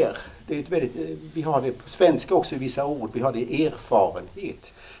det är ett väldigt, vi har det på svenska också i vissa ord, vi har det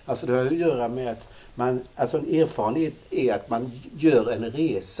erfarenhet. Alltså det har att göra med att alltså en erfarenhet är att man gör en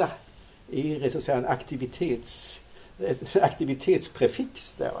resa. Det är så att säga ett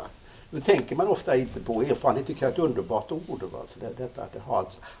aktivitetsprefix där, va? Då tänker man ofta inte på erfarenhet, tycker jag är ett underbart ord. Alltså detta att det har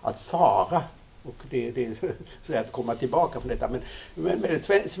att fara. Och det så att komma tillbaka från detta. Men med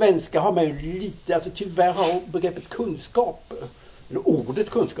svenska har man ju lite, alltså tyvärr har begreppet kunskap, eller ordet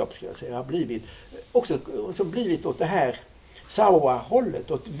kunskap skulle jag säga, har blivit också som blivit åt det här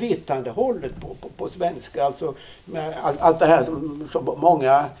Sauer-hållet, åt vetandehållet på svenska. Alltså med allt det här som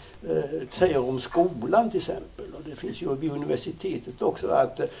många säger om skolan till exempel. Och det finns ju vid universitetet också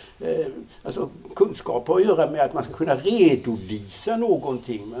att alltså, kunskap har att göra med att man ska kunna redovisa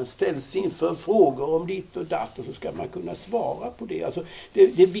någonting. Man ställs inför frågor om ditt och datt och så ska man kunna svara på det. Alltså,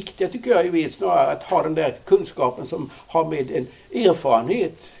 det viktiga tycker jag är snarare att ha den där kunskapen som har med en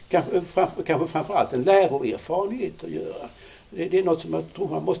erfarenhet, kanske framförallt en läroerfarenhet att göra. Det är något som jag tror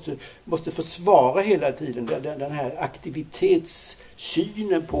man måste försvara hela tiden, den här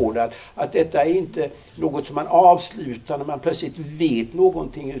aktivitetssynen på det. Att detta är inte något som man avslutar när man plötsligt vet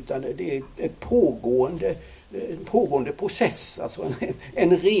någonting, utan det är en pågående process. Alltså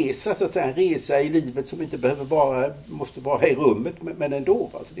en resa, så att säga, en resa i livet som inte måste vara i rummet, men ändå.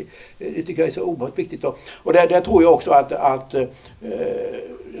 Alltså det tycker jag är så oerhört viktigt. Och där tror jag också att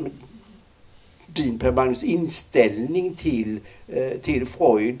din, Per Magnus, inställning till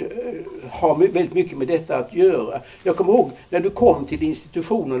Freud har väldigt mycket med detta att göra. Jag kommer ihåg när du kom till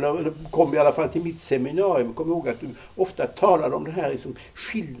institutionen, eller kom i alla fall till mitt seminarium, jag kommer ihåg att du ofta talade om det här liksom,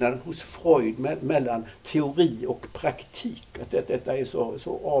 skillnaden hos Freud mellan teori och praktik. Att detta är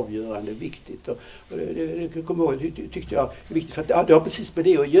så avgörande viktigt. Och det kommer ihåg, det tyckte jag är viktigt, för att det har precis med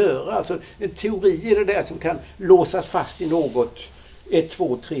det att göra. Alltså, en teori är det där som kan låsas fast i något 1,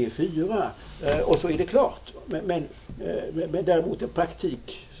 2, 3, 4 och så är det klart. Men däremot en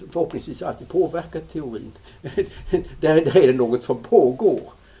praktik som förhoppningsvis alltid påverkar teorin. Där är det något som pågår.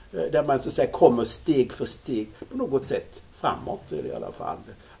 Där man så att säga kommer steg för steg på något sätt framåt, eller i alla fall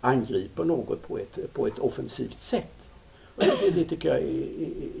angriper något på ett offensivt sätt. Och det tycker jag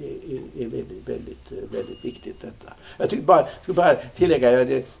är väldigt viktigt detta. Jag tycker bara tillägga,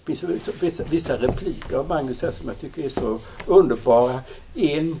 det finns vissa repliker av Magnus här som jag tycker är så underbara.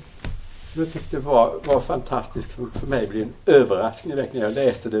 En jag tyckte var fantastisk, för mig blev en överraskning verkligen. Jag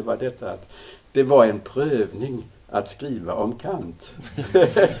läste det, var detta att det var en prövning att skriva om Kant.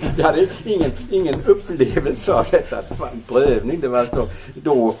 Jag hade ingen upplevelse av detta, att det var en prövning. Det var alltså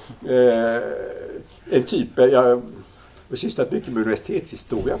då en typ, jag har sysslat mycket med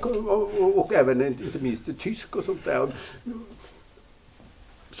universitetshistoria och även inte minst tysk och sånt där.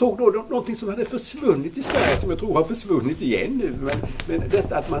 såg då någonting som hade försvunnit i Sverige, som jag tror har försvunnit igen nu. Men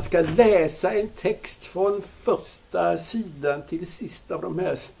detta att man ska läsa en text från första sidan till sista av de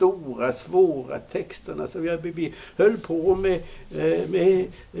här stora, svåra texterna. Så vi höll på med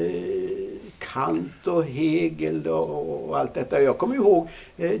Kant och Hegel och allt detta. Jag kommer ihåg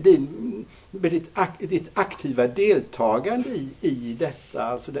ditt aktiva deltagande i detta.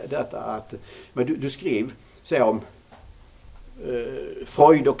 Alltså detta att du skrev om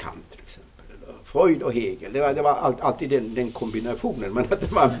Freud och Kant till exempel, eller Freud och Hegel. Det var alltid den kombinationen, men att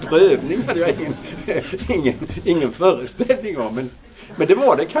det var en prövning hade jag ingen föreställning om. Men det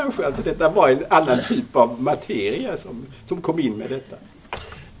var det kanske, alltså detta var en annan typ av materia som kom in med detta.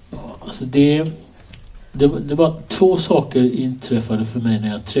 Ja, alltså det var två saker inträffade för mig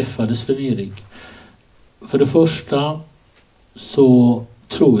när jag träffade Sven-Erik. För det första så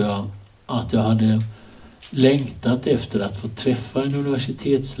tror jag att jag hade längtat efter att få träffa en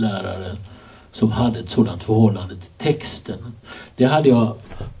universitetslärare som hade ett sådant förhållande till texten. Det hade jag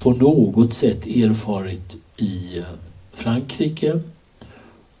på något sätt erfarit i Frankrike,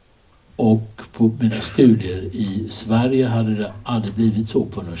 och på mina studier i Sverige hade det aldrig blivit så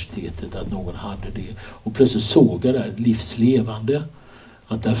på universitetet att någon hade det. Och plötsligt såg jag där livslevande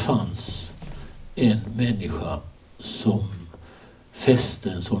att där fanns en människa som fäste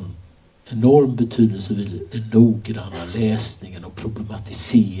en sån enorm betydelse vid den noggranna läsningen och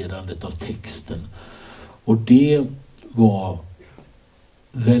problematiserandet av texten. Och det var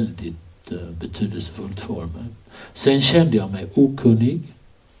väldigt betydelsefullt för mig. Sen kände jag mig okunnig.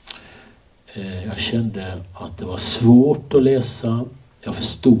 Jag kände att det var svårt att läsa. Jag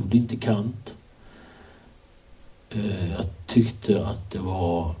förstod inte Kant. Jag tyckte att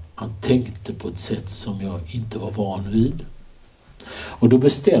han tänkte på ett sätt som jag inte var van vid. Och då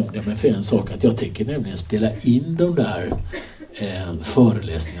bestämde jag mig för en sak, att jag tänker nämligen spela in de där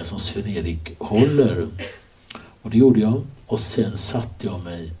föreläsningar som Sven-Erik håller. Och det gjorde jag. Och sen satte jag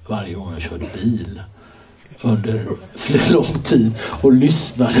mig varje gång jag körde bil under flera lång tid och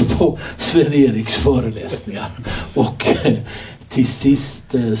lyssnade på Sven-Eriks föreläsningar. Och till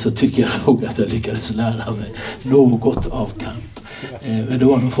sist så tycker jag nog att jag lyckades lära mig något av Kant. Men det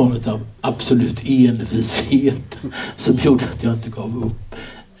var någon form av absolut envishet som gjorde att jag inte gav upp.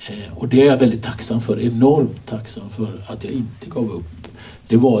 Och det är jag väldigt tacksam för, enormt tacksam för att jag inte gav upp.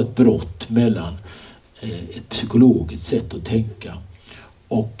 Det var ett brott mellan ett psykologiskt sätt att tänka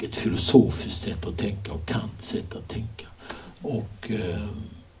och ett filosofiskt sätt att tänka och Kants sätt att tänka. Och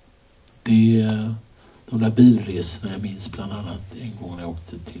de där bilresorna, jag minns bland annat en gång när jag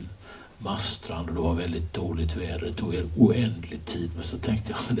åkte till Marstrand och det var väldigt dåligt väder, det tog en oändlig tid, men så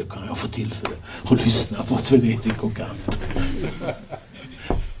tänkte jag, det kan jag få tillfälle att lyssna på Sven-Erik och Kant.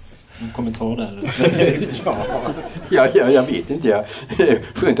 En kommentar där. Jag vet inte.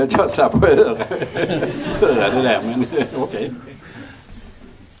 Skönt att jag slapp att höra det där, men okej.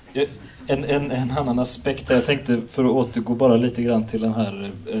 En annan aspekt där jag tänkte, för att återgå bara lite grann till den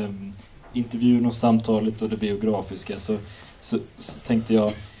här intervjun och samtalet och det biografiska, så tänkte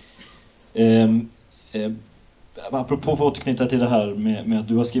jag apropå att återknyta till det här med att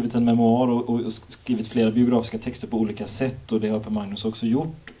du har skrivit en memoar och skrivit flera biografiska texter på olika sätt, och det har Per Magnus också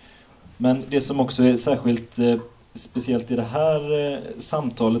gjort. Men det som också är särskilt speciellt i det här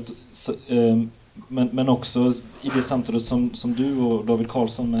samtalet, men också i det samtalet som du och David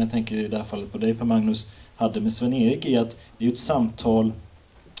Karlsson, men jag tänker i det här fallet på dig Per Magnus, hade med Sven-Erik, är att det är ett samtal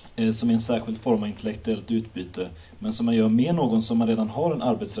som är en särskild form av intellektuellt utbyte, men som man gör med någon som man redan har en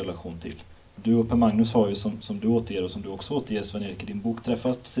arbetsrelation till. Du och Per Magnus har ju, som du återger och som du också återger, Sven-Erik, i din bok,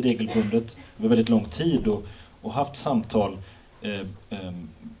 träffats regelbundet över väldigt lång tid och haft samtal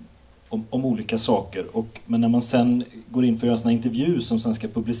om olika saker. Men när man sen går in för att göra såna intervjuer som sen ska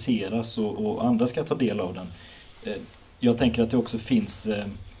publiceras och andra ska ta del av den, jag tänker att det också finns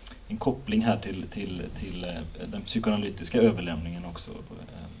en koppling här till den psykoanalytiska överlämningen också.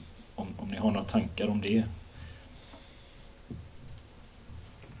 Om ni har några tankar om det.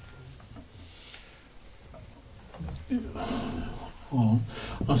 Ja,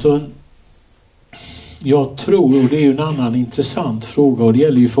 alltså jag tror, och det är ju en annan intressant fråga, och det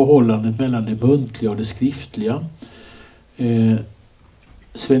gäller ju förhållandet mellan det muntliga och det skriftliga.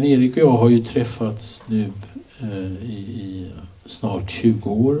 Sven-Erik och jag har ju träffats nu i snart 20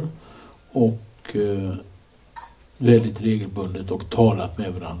 år och väldigt regelbundet och talat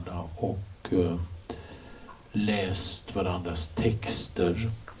med varandra och läst varandras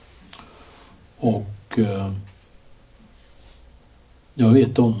texter. Och jag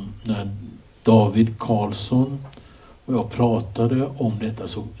vet om när David Karlsson och jag pratade om detta,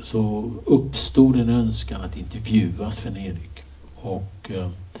 så uppstod en önskan att intervjua Sven-Erik. Och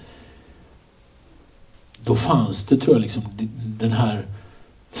då fanns det, tror jag, liksom, den här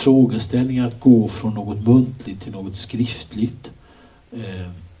frågeställningen att gå från något muntligt till något skriftligt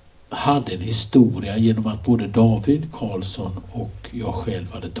hade en historia genom att både David Karlsson och jag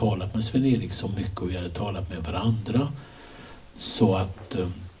själv hade talat med Sven-Erik så mycket och vi hade talat med varandra. Så att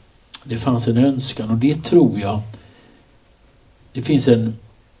det fanns en önskan, och det tror jag, det finns en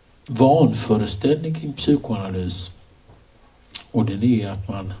vanföreställning kring psykoanalys, och den är att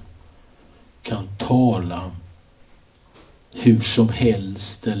man kan tala hur som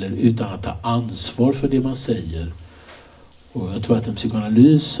helst eller utan att ta ansvar för det man säger. Och jag tror att en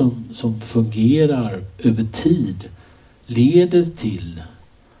psykoanalys som fungerar över tid leder till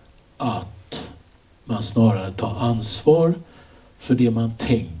att man snarare tar ansvar för det man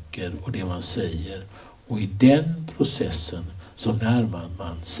tänker och det man säger. Och i den processen så närmar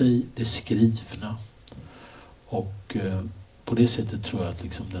man sig det skrivna. Och på det sättet tror jag att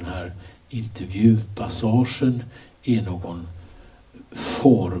liksom den här intervjupassagen är någon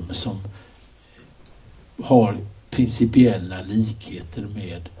form som har principiella likheter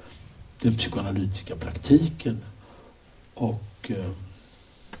med den psykoanalytiska praktiken. Och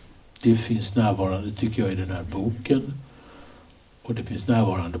det finns närvarande, tycker jag, i den här boken. Och det finns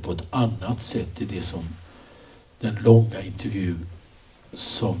närvarande på ett annat sätt i det som den långa intervju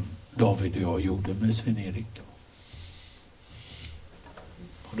som David och jag gjorde med Sven-Erik.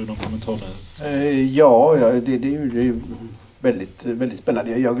 Har du någon kommentar där? Ja, det är ju väldigt, väldigt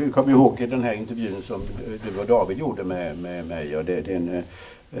spännande. Jag kommer ihåg den här intervjun som du och David gjorde med mig. Och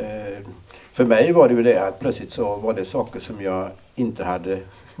för mig var det ju det att plötsligt så var det saker som jag inte hade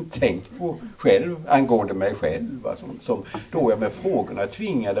tänkt på själv, angående mig själv. Va? Som då jag med frågorna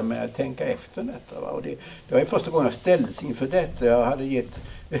tvingade mig att tänka efter detta. Va? Och det var ju första gången jag ställdes inför detta. Jag hade gett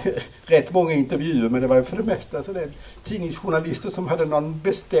rätt många intervjuer, men det var ju för det mesta så tidningsjournalister som hade någon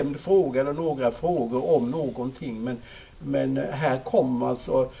bestämd fråga eller några frågor om någonting. Men här kom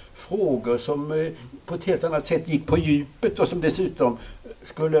alltså frågor som på ett helt annat sätt gick på djupet och som dessutom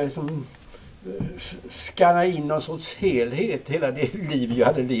skulle skanna in någon sorts helhet, hela det liv jag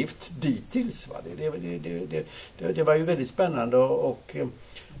hade levt dittills. Va? Det var ju väldigt spännande och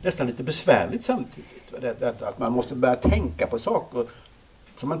nästan lite besvärligt samtidigt. Va? Att man måste börja tänka på saker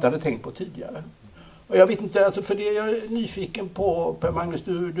som man inte hade tänkt på tidigare. Och jag vet inte, alltså för det jag är nyfiken på, Per Magnus,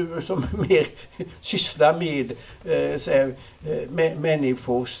 du som mer sysslar med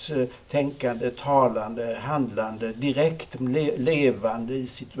människors tänkande, talande, handlande, direkt levande i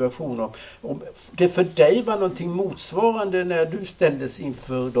situationer. Om det för dig var någonting motsvarande när du ställdes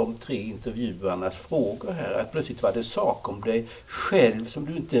inför de 3 intervjuarnas frågor här, att plötsligt var det saker om dig själv som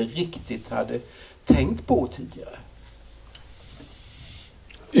du inte riktigt hade tänkt på tidigare?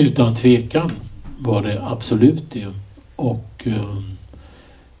 Utan tvekan var det absolut det. Och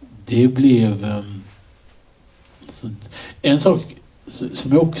det blev en sak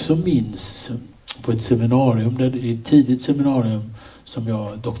som jag också minns på ett seminarium, ett tidigt seminarium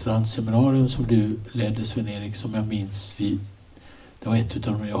doktorandseminarium som du ledde, Sven-Erik, som jag minns. Det var ett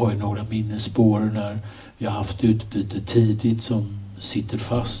utav dem, jag har ju några minnesspår när vi har haft utbyte tidigt som sitter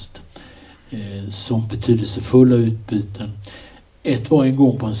fast, som betydelsefulla utbyten. Ett var en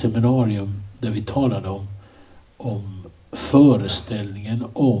gång på en seminarium där vi talade om föreställningen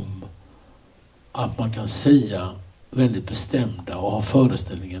om att man kan säga väldigt bestämda och ha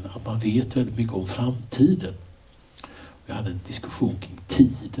föreställningen att man vet väldigt mycket om framtiden. Vi hade en diskussion kring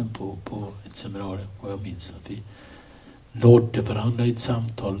tiden på ett seminarium och jag minns att vi nådde varandra i ett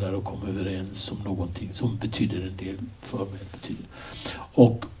samtal där och kom överens om någonting som betyder en del för mig.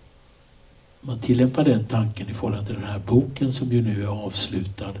 Och man tillämpar den tanken i förhållande till den här boken som ju nu är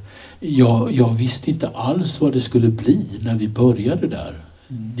avslutad. Jag visste inte alls vad det skulle bli när vi började där.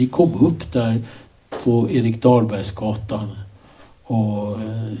 Ni kom upp där på Erik Dahlbergsgatan och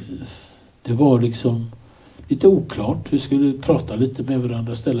det var liksom lite oklart. Vi skulle prata lite med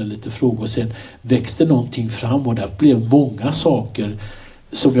varandra, ställa lite frågor. Sen växte någonting fram och det blev många saker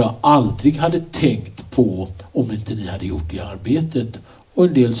som jag aldrig hade tänkt på om inte ni hade gjort det i arbetet. Och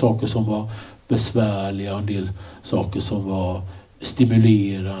en del saker som var besvärliga, en del saker som var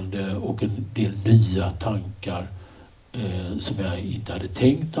stimulerande och en del nya tankar som jag inte hade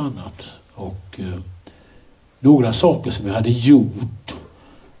tänkt annat. Och några saker som jag hade gjort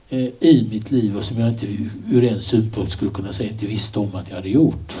i mitt liv och som jag inte ur en synpunkt skulle kunna säga inte visste om att jag hade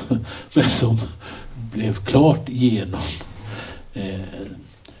gjort. Men som blev klart genom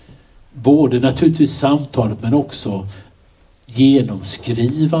både naturligtvis samtalet men också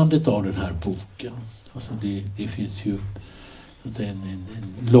genomskrivandet av den här boken. Alltså det finns ju en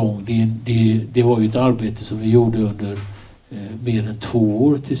lång... Det var ju ett arbete som vi gjorde under mer än 2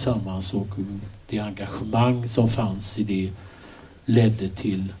 år tillsammans och det engagemang som fanns i det ledde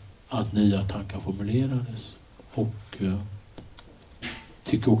till att nya tankar formulerades. Och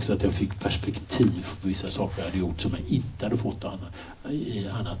tycker också att jag fick perspektiv på vissa saker jag hade gjort som jag inte hade fått i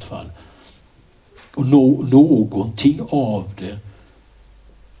annat fall. Och någonting av det,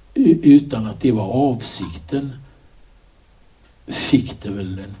 utan att det var avsikten, fick det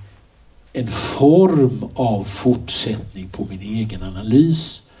väl en form av fortsättning på min egen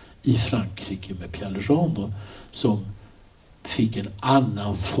analys i Frankrike med Pierre Legendre, som fick en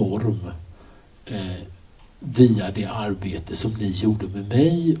annan form via det arbete som ni gjorde med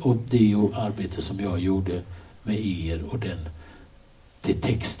mig och det arbete som jag gjorde med er och det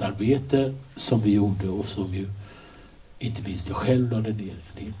textarbete som vi gjorde och som ju inte minst jag själv lade ner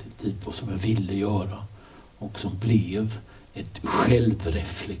en hel del tid på, som jag ville göra och som blev ett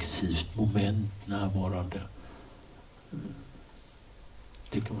självreflexivt moment närvarande.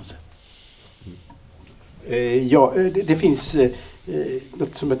 Det kan man säga. Ja, det finns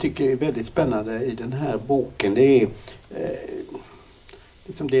något som jag tycker är väldigt spännande i den här boken. Det är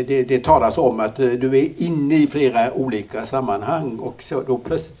liksom det talas om att du är inne i flera olika sammanhang och så då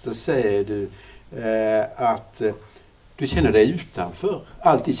plötsligt så säger du att du känner dig utanför.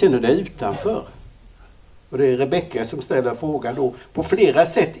 Alltid känner dig utanför. Och det är Rebecka som ställer frågan då. På flera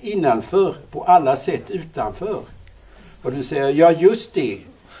sätt innanför, på alla sätt utanför. Och du säger, ja just det.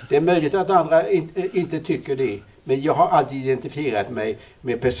 Det är möjligt att andra inte tycker det. Men jag har alltid identifierat mig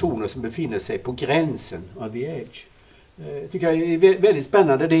med personer som befinner sig på gränsen av the edge. Tycker jag är väldigt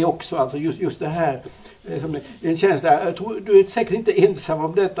spännande det också. Alltså just det här. En känsla, jag tror du är säkert inte ensam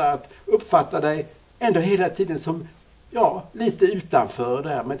om detta. Att uppfatta dig ändå hela tiden som lite utanför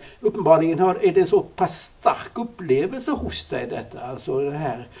där. Men uppenbarligen är det en så pass stark upplevelse hos dig detta. Alltså den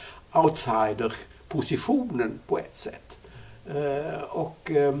här outsider-positionen på ett sätt.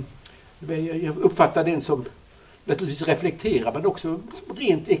 Jag uppfattar den som naturligtvis reflekterar men också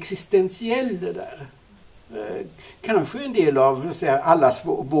rent existentiell det där. Kanske en del av allas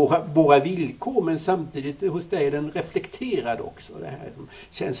våra villkor men samtidigt hos dig är den reflekterad också. Det här,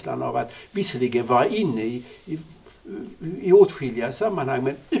 känslan av att visserligen vara inne i åtskilliga sammanhang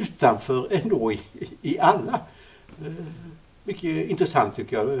men utanför ändå i alla. Mycket intressant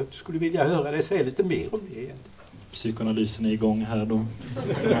tycker jag. Jag skulle vilja höra dig säga lite mer om det egentligen. Psykoanalysen är igång här då.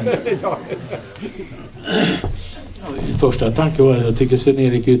 Första tanken var att jag tycker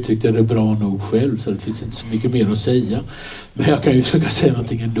Sven-Erik uttryckte det bra nog själv så det finns inte så mycket mer att säga. Men jag kan ju försöka säga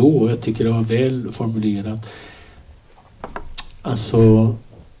någonting ändå. Jag tycker det var väl formulerat. Alltså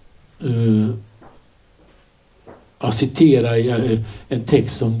jag citerar en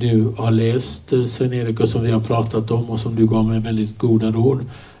text som du har läst Sven-Erik och som vi har pratat om och som du gav mig väldigt goda råd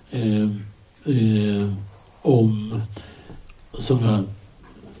om, som jag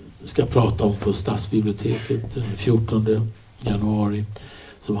ska prata om på Stadsbiblioteket den 14 januari,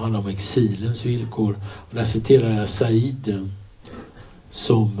 som handlar om exilens villkor. Och där citerar jag Said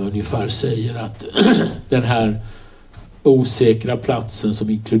som ungefär säger att den här osäkra platsen som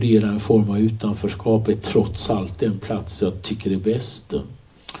inkluderar en form av utanförskap är trots allt den plats jag tycker är bäst,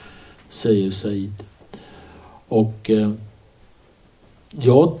 säger Said. Och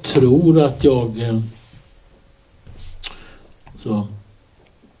jag tror att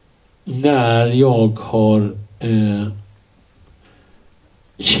när jag har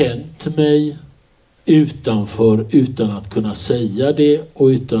känt mig utanför utan att kunna säga det och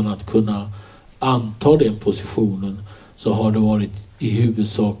utan att kunna anta den positionen, så har det varit i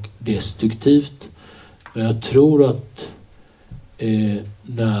huvudsak destruktivt. Men jag tror att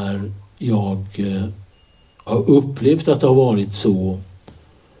när jag har upplevt att det har varit så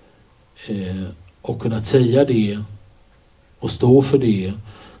och kunnat säga det och stå för det,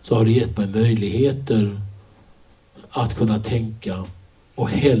 så har det gett mig möjligheter att kunna tänka och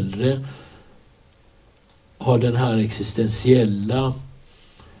hellre ha den här existentiella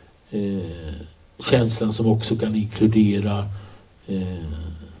känslan som också kan inkludera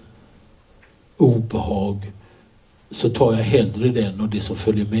obehag, så tar jag hellre den och det som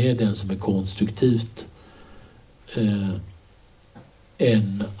följer med den som är konstruktivt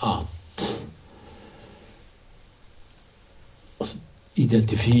än att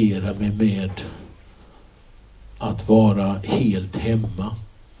identifiera mig med att vara helt hemma.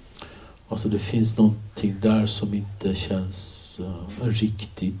 Alltså det finns någonting där som inte känns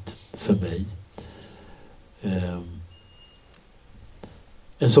riktigt för mig.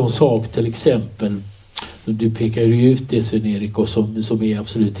 En sån sak till exempel, du pekar ju ut det Sven-Erik och som är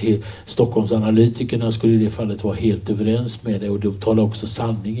absolut Stockholmsanalytikerna skulle i det fallet vara helt överens med det, och de talar också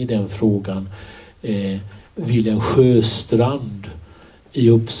sanning i den frågan. Wilhelm Sjöstrand i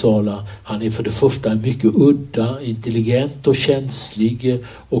Uppsala. Han är för det första en mycket udda, intelligent och känslig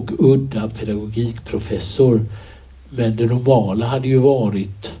och udda pedagogikprofessor. Men det normala hade ju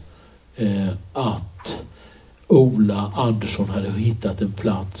varit att Ola Andersson hade hittat en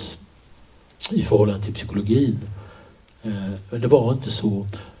plats i förhållande till psykologin. Men det var inte så.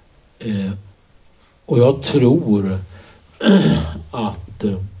 Och jag tror att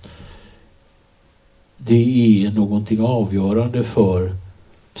det är någonting avgörande för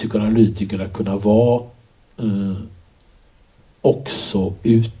psykoanalytiker att kunna vara också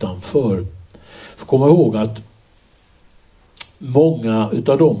utanför. För komma ihåg att många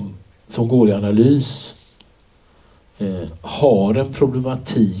utav dem som går i analys har en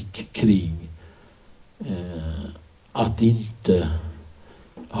problematik kring att inte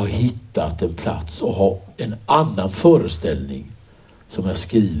ha hittat en plats och ha en annan föreställning som jag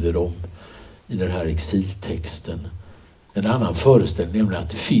skriver om i den här exiltexten. En annan föreställning, nämligen att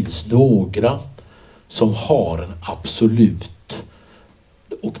det finns några som har en absolut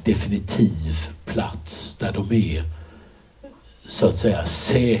och definitiv plats där de är så att säga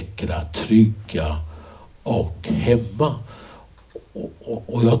säkra, trygga och hemma.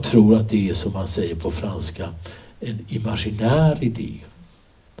 Och jag tror att det är, som man säger på franska, en imaginär idé.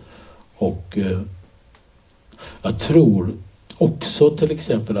 Och jag tror också till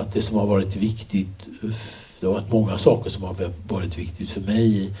exempel att det som har varit viktigt, det har varit många saker som har varit viktigt för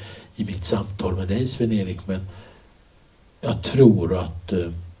mig i mitt samtal med dig, Sven-Erik, men jag tror att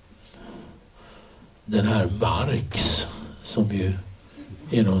den här Marx, som ju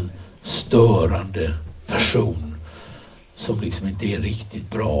är någon störande person som liksom inte är riktigt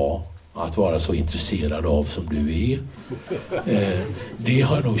bra att vara så intresserad av som du är. Det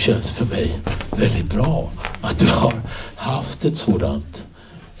har nog känts för mig väldigt bra att du har haft ett sådant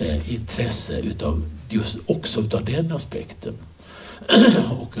intresse utav just också utav den aspekten.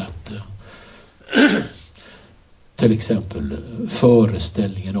 Och att till exempel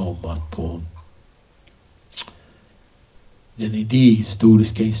föreställningen om att på den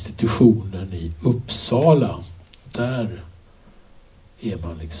idéhistoriska institutionen i Uppsala, där är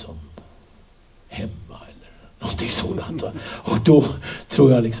man liksom hemma eller någonting sådant. Och då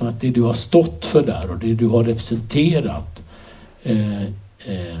tror jag liksom att det du har stått för där och det du har representerat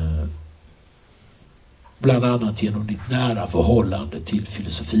bland annat genom ditt nära förhållande till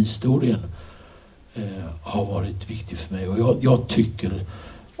filosofihistorien har varit viktigt för mig. Och jag tycker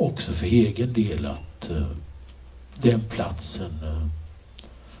också för egen del att den platsen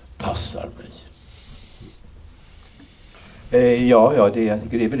passar mig. Ja, jag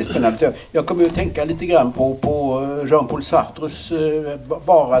tycker det är väldigt spännande. Jag kommer att tänka lite grann på Jean-Paul Sartres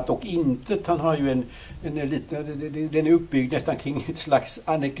varat och intet. Han har ju en liten, den är uppbyggd nästan kring ett slags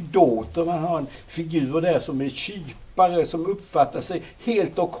anekdoter. Man har en figur där som är kypare, som uppfattar sig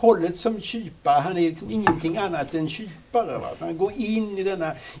helt och hållet som kypare. Han är liksom ingenting annat än kypare. Va? Han går in i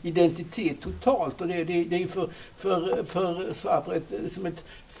denna identitet totalt, och det är ju för Sartre som ett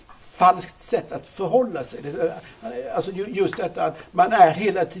falskt sätt att förhålla sig. Alltså just detta att man är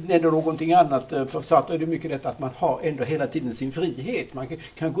hela tiden ändå någonting annat. För Sartre är det mycket detta att man har ändå hela tiden sin frihet. Man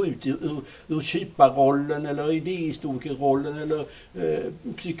kan gå ut ur kyparrollen eller idéhistorikerrollen eller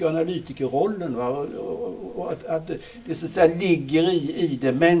psykoanalytikerrollen. Va? Och att det så att säga ligger i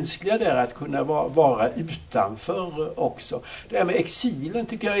det mänskliga där att kunna vara utanför också. Det här med exilen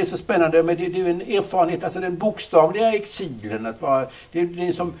tycker jag är så spännande. Men det är ju en erfarenhet, alltså den bokstavliga exilen. Att vara, det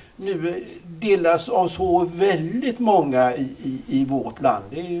är som nu delas av så väldigt många i vårt land.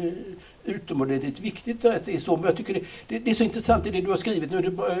 Det är ju utomordentligt viktigt att det är så. Men jag tycker det är så intressant i det du har skrivit. Nu är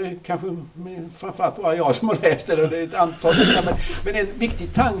det kanske framförallt bara jag som har läst det, eller det är ett antal. Men en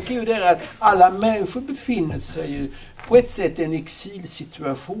viktig tanke är ju det att alla människor befinner sig ju på ett sätt i en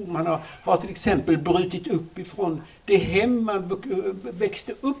exilsituation. Man har till exempel brutit upp ifrån det hem man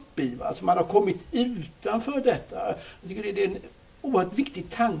växte upp i. Alltså man har kommit utanför detta. Jag tycker det är en oerhört viktig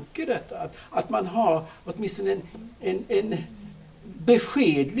tanke detta, att man har åtminstone en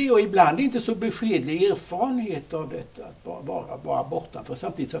beskedlig och ibland inte så beskedlig erfarenhet av detta, att vara bortanför.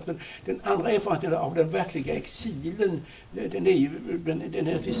 Samtidigt så att den andra erfarenheten av den verkliga exilen, den är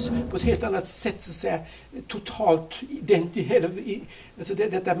på ett helt annat sätt så att säga totalt alltså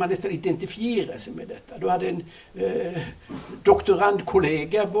detta man nästan identifierar sig med detta. Då hade en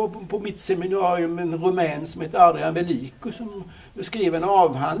doktorandkollega på mitt seminarium, en rumän som heter Adrian Veliku, som skrev en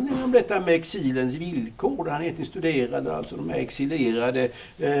avhandling om detta med exilens villkor. Han egentligen studerade alltså de här exilerade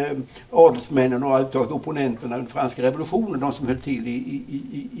adelsmännen och opponenterna i den franska revolutionen, de som höll till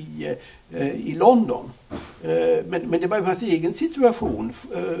i London. Men det var ju hans egen situation.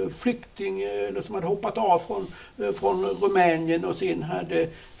 Flykting som hade hoppat av från Rumänien och sen hade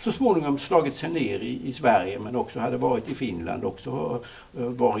så småningom slagit sig ner i Sverige, men också hade varit i Finland, också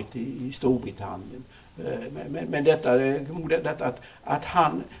varit i Storbritannien. Men detta att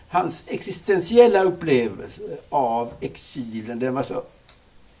hans existentiella upplevelse av exilen, den var så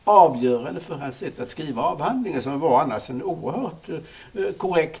avgörande för hans sätt att skriva avhandlingar, som var annars en oerhört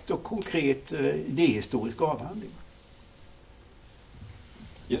korrekt och konkret idéhistorisk avhandling.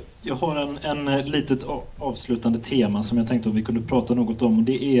 Jag har en litet avslutande tema som jag tänkte om vi kunde prata något om. Och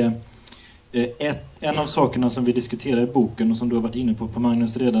det är en av sakerna som vi diskuterar i boken och som du har varit inne på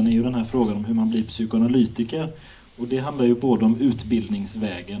Magnus redan, är ju den här frågan om hur man blir psykoanalytiker. Och det handlar ju både om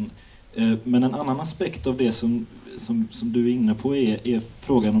utbildningsvägen, men en annan aspekt av det som du är inne på är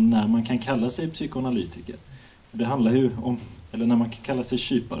frågan om när man kan kalla sig psykoanalytiker. Det handlar ju om, eller när man kan kalla sig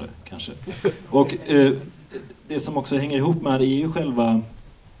kypare kanske. Och det som också hänger ihop med det är ju själva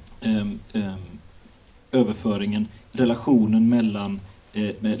överföringen, relationen mellan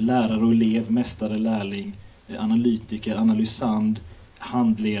lärare och elev, mästare, lärling, analytiker, analysand,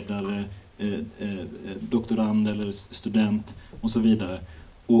 handledare, doktorand eller student och så vidare.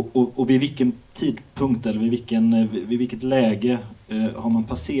 Och vid vilken tidpunkt eller vid vilket läge har man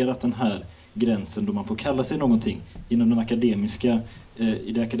passerat den här gränsen då man får kalla sig någonting? Inom den akademiska,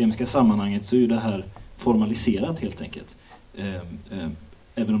 i det akademiska sammanhanget så är ju det här formaliserat helt enkelt.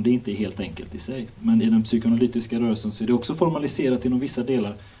 Även om det inte är helt enkelt i sig. Men i den psykoanalytiska rörelsen så är det också formaliserat inom vissa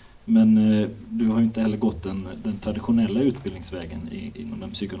delar. Men du har ju inte heller gått den traditionella utbildningsvägen inom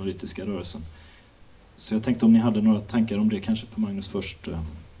den psykoanalytiska rörelsen. Så jag tänkte om ni hade några tankar om det, kanske på Magnus först.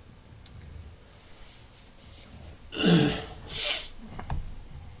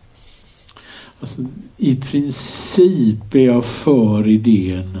 Alltså, i princip är jag för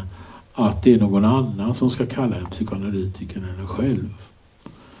idén att det är någon annan som ska kalla en psykoanalytiker än en själv.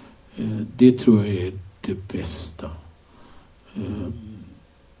 Det tror jag är det bästa.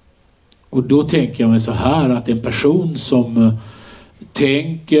 Och då tänker jag mig så här, att en person som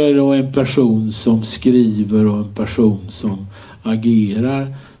tänker och en person som skriver och en person som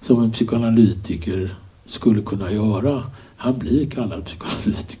agerar som en psykoanalytiker skulle kunna göra, han blir kallad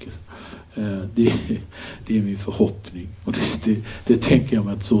psykoanalytiker. Det är min förhoppning. Och det tänker jag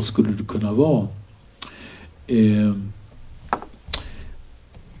mig att så skulle det kunna vara.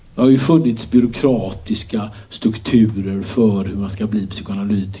 Det har ju funnits byråkratiska strukturer för hur man ska bli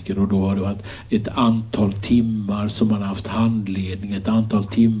psykoanalytiker, och då har det varit ett antal timmar som man har haft handledning, ett antal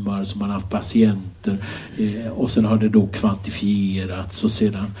timmar som man har haft patienter, och sen har det då kvantifierats och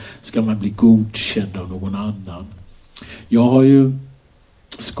sedan ska man bli godkänd av någon annan. Jag har ju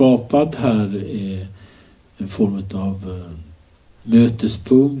skapat här en form av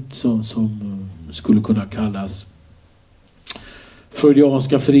mötespunkt som skulle kunna kallas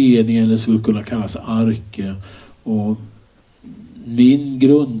Freudianska föreningen, eller skulle kunna kallas Arke. Och min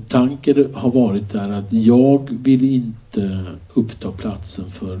grundtanke har varit där att jag vill inte uppta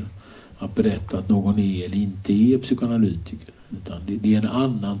platsen för att berätta att någon är eller inte är psykoanalytiker. Utan det är en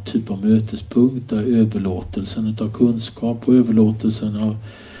annan typ av mötespunkt där överlåtelsen av kunskap och överlåtelsen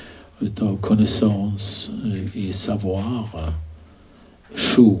av connaissance et savoir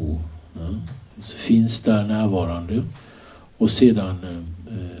finns där närvarande. Och sedan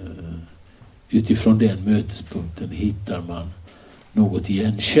utifrån den mötespunkten hittar man något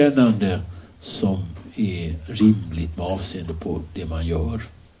igenkännande som är rimligt med avseende på det man gör.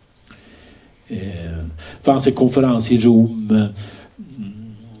 Det fanns en konferens i Rom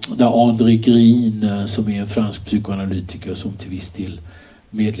där André Green, som är en fransk psykoanalytiker som till viss del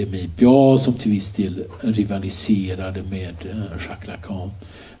medlem i IPA, som till viss del rivaliserade med Jacques Lacan.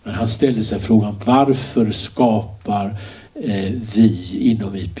 Men han ställde sig frågan: varför skapar vi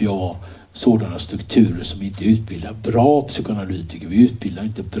inom IPA sådana strukturer som inte utbildar bra psykoanalytiker? Vi utbildar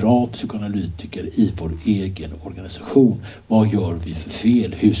inte bra psykoanalytiker i vår egen organisation. Vad gör vi för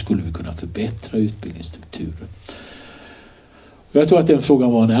fel? Hur skulle vi kunna förbättra utbildningsstrukturen? Jag tror att den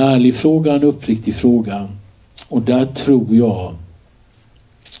frågan var en ärlig fråga, en uppriktig fråga. Och där tror jag,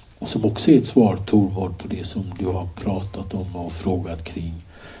 och som också är ett svar, Tormod, på det som du har pratat om och frågat kring,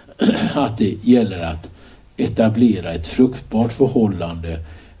 att det gäller att etablera ett fruktbart förhållande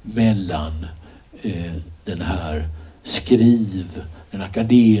mellan den här den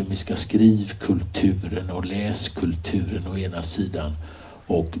akademiska skrivkulturen och läskulturen å ena sidan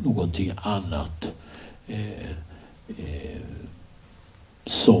och någonting annat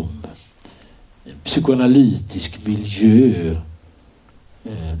som en psykoanalytisk miljö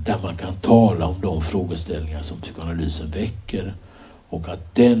där man kan tala om de frågeställningar som psykoanalysen väcker, och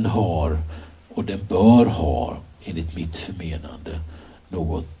att den har, och den bör ha, enligt mitt förmenande,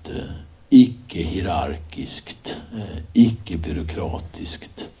 något icke-hierarkiskt,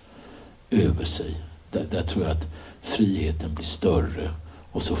 icke-byråkratiskt över sig. Där tror jag att friheten blir större,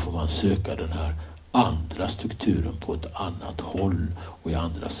 och så får man söka den här andra strukturen på ett annat håll och i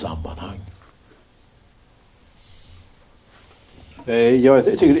andra sammanhang. Jag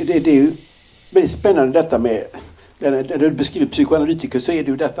tycker det är ju väldigt spännande detta med, när du beskriver psykoanalytiker, så är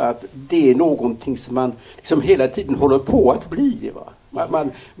det ju detta att det är någonting som man liksom hela tiden håller på att bli. Va?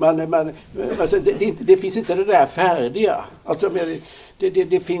 Alltså det finns inte det där färdiga. Alltså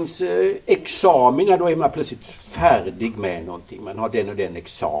det finns examina, då är man plötsligt färdig med någonting. Man har den och den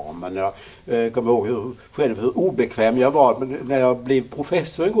examen. Jag kommer ihåg hur obekväm jag var när jag blev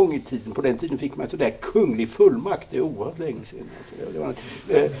professor en gång i tiden. På den tiden fick man sådär kunglig fullmakt. Det är oerhört länge sedan.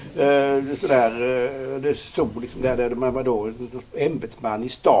 Det stod liksom där man var då ämbetsman i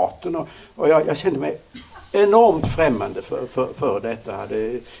staten. Och jag kände mig enormt främmande för detta. Jag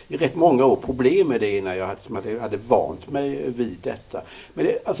hade i rätt många år problem med det innan jag hade vant mig vid detta.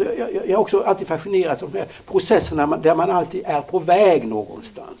 Men jag är också alltid fascinerad av de här processerna där man alltid är på väg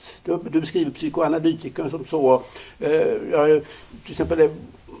någonstans. Du beskriver psykoanalytikern som så. Jag till exempel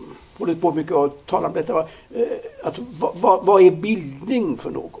hållit på mycket och talat om detta. Alltså, vad är bildning för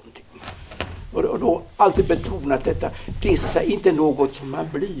någonting? Och då alltid betonat detta. Det är så att säga inte något som man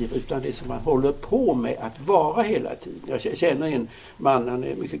blir, utan det som man håller på med att vara hela tiden. Jag känner en man, han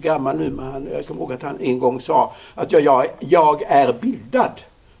är mycket gammal nu, men jag kommer ihåg att han en gång sa att jag är bildad.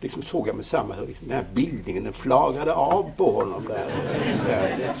 Liksom såg jag med samma hur liksom, den här bildningen, den flagrade av på honom där.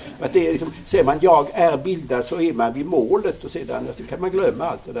 Att det är liksom, säger man jag är bildad, så är man vid målet, och sedan kan man glömma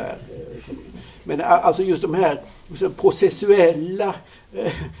allt det där. Men alltså just de här liksom, processuella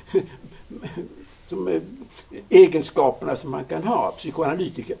egenskaperna som man kan ha.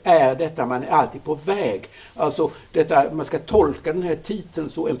 Psykoanalytiker är detta, man är alltid på väg. Alltså detta, man ska tolka den här titeln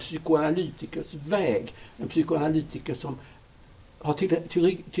så, en psykoanalytikers väg. En psykoanalytiker som har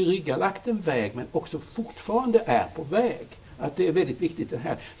tillryggalagt en väg, men också fortfarande är på väg. Att det är väldigt viktigt, den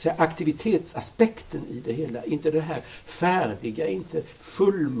här aktivitetsaspekten i det hela. Inte det här färdiga, inte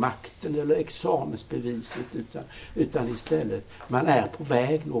fullmakten eller examensbeviset, utan istället man är på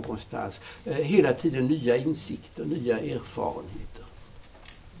väg någonstans. Hela tiden nya insikter, nya erfarenheter.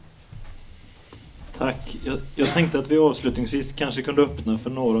 Tack. Jag tänkte att vi avslutningsvis kanske kunde öppna för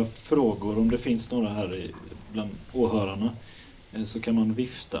några frågor. Om det finns några här bland åhörarna så kan man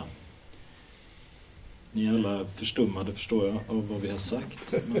vifta. Ni är alla förstummade, förstår jag, av vad vi har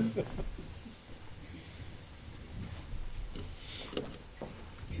sagt. Men...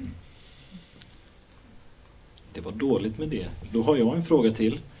 Det var dåligt med det. Då har jag en fråga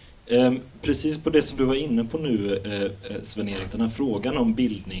till. Precis på det som du var inne på nu, Sven-Erik, den här frågan om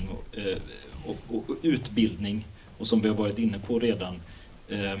bildning och utbildning, och som vi har varit inne på redan.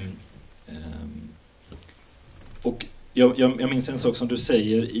 Och jag minns en sak som du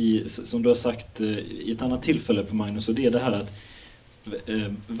säger som du har sagt i ett annat tillfälle på Magnus, och det är det här att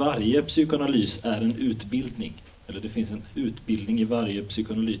varje psykoanalys är en utbildning. Eller det finns en utbildning i varje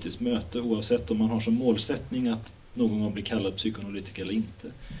psykoanalytiskt möte, oavsett om man har som målsättning att någon gång bli kallad psykoanalytiker eller inte.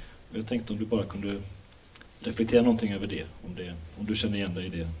 Och jag tänkte om du bara kunde reflektera någonting över det, om du känner igen dig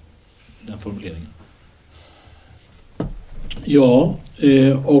i den formuleringen. Ja,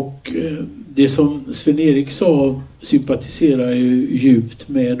 och det som Sven-Erik sa sympatiserar jag djupt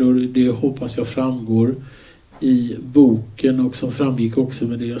med, och det hoppas jag framgår i boken, och som framgick också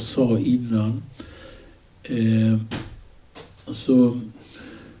med det jag sa innan. Alltså,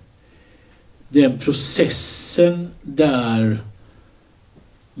 den processen där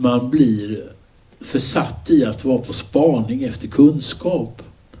man blir försatt i att vara på spaning efter kunskap,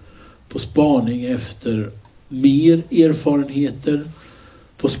 på spaning efter mer erfarenheter,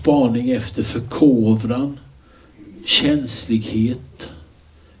 på spaning efter förkovran, känslighet,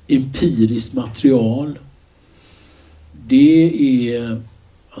 empiriskt material.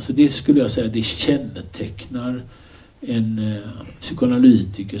 Det skulle jag säga, det kännetecknar en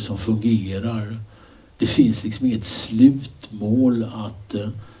psykoanalytiker som fungerar. Det finns liksom inget slutmål att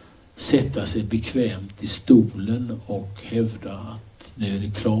sätta sig bekvämt i stolen och hävda att nu är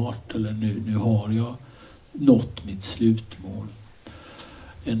det klart, eller nu har jag nått mitt slutmål.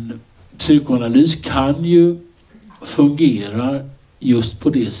 En psykoanalys kan ju fungera just på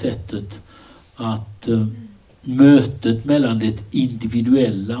det sättet att mötet mellan det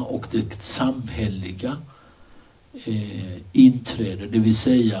individuella och det samhälleliga inträder, det vill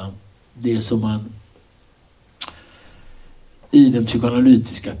säga det som man i den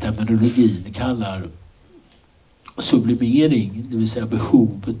psykoanalytiska terminologin kallar sublimering, det vill säga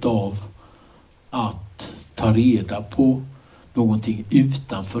behovet av att ta reda på någonting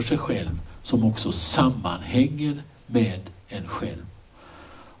utanför sig själv som också sammanhänger med en själv.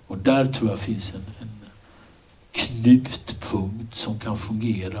 Och där tror jag finns en knutpunkt som kan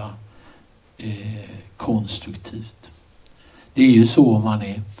fungera konstruktivt. Det är ju så om man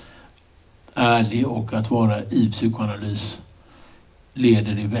är ärlig, och att vara i psykoanalys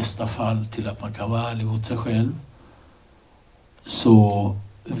leder i bästa fall till att man kan vara ärlig mot sig själv. Så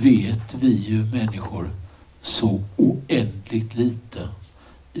vet vi ju människor så oändligt lite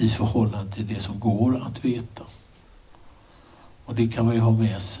i förhållande till det som går att veta. Och det kan man ju ha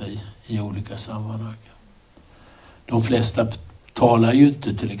med sig i olika sammanhang. De flesta talar ju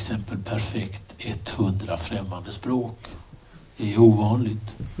inte till exempel perfekt 100 främmande språk. Det är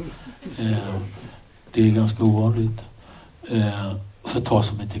ovanligt. Det är ganska ovanligt. För att ta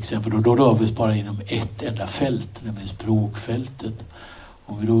som ett exempel, och då rör vi oss bara inom ett enda fält, nämligen språkfältet.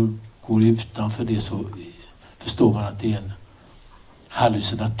 Om vi då går utanför det så förstår man att det är en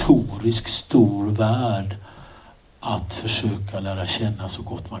hallucinatorisk stor värld att försöka lära känna så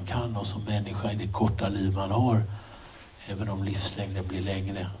gott man kan, och som människa i det korta liv man har, även om livslängden blir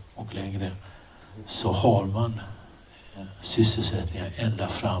längre och längre, så har man sysselsättningar ända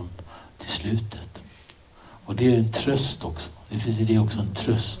fram till slutet. Och det är en tröst också. Det finns i det också en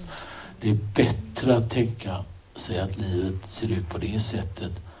tröst. Det är bättre att tänka sig att livet ser ut på det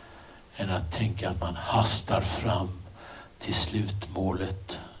sättet än att tänka att man hastar fram till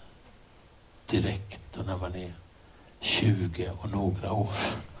slutmålet direkt och när man är 20 och några år.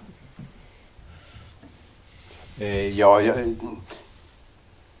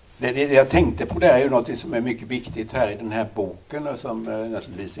 Det jag tänkte på, det är ju något som är mycket viktigt här i den här boken, och som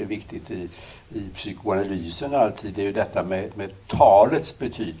naturligtvis är viktigt i psykoanalysen alltid. Det är ju detta med talets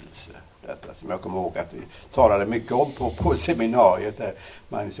betydelse. Detta som jag kommer ihåg att vi talade mycket om på seminariet, där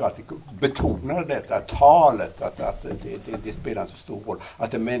man så alltid betonade detta, talet, att det spelar en så stor roll.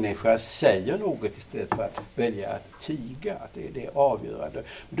 Att en människa säger något istället för att välja att tiga, att det är avgörande.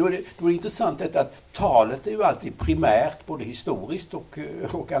 Då är det intressant detta att talet är ju alltid primärt, både historiskt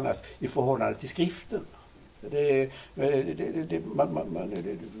och annars, i förhållande till skriften.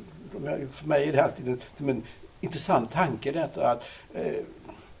 För mig är det alltid en intressant tanke detta att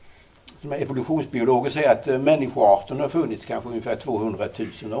evolutionsbiologer säger att människoarten har funnits kanske ungefär 200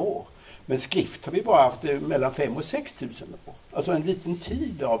 000 år. Men skrift har vi bara haft mellan 5 och 6 000 år. Alltså en liten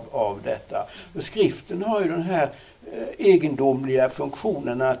tid av detta. Och skriften har ju den här egendomliga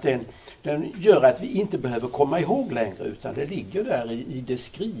funktionen att den gör att vi inte behöver komma ihåg längre, utan det ligger där i det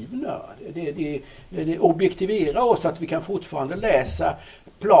skrivna. Det objektiverar oss att vi kan fortfarande läsa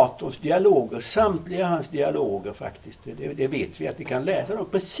Platons dialoger, samtliga hans dialoger faktiskt. Det vet vi att vi kan läsa dem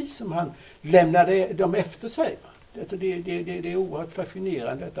precis som han lämnade dem efter sig. Det är oerhört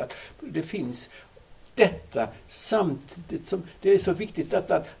fascinerande att det finns detta samtidigt som det är så viktigt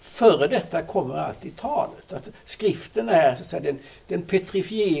att före detta kommer alltid talet. Att skriften är så att säga, den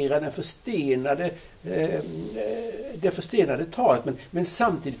petrifierade, den förstenade, det förstenade talet, men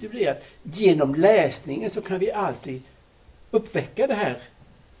samtidigt blir det att genom läsningen så kan vi alltid uppväcka det här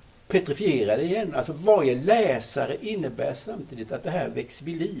petrifierade igen. Alltså varje läsare innebär samtidigt att det här väcks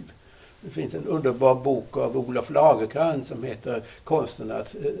vid liv. Det finns en underbar bok av Olof Lagercrantz som heter Konsten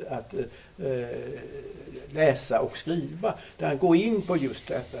att läsa och skriva. Där han går in på just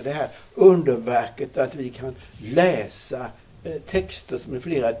detta, det här underverket att vi kan läsa texter som är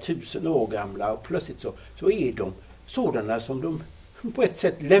flera tusen år gamla, och plötsligt så är de sådana som de på ett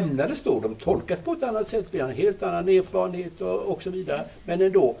sätt lämnades då. De tolkas på ett annat sätt, vi har en helt annan erfarenhet och så vidare. Men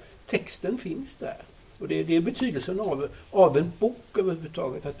ändå, texten finns där. Och det är betydelsen av en bok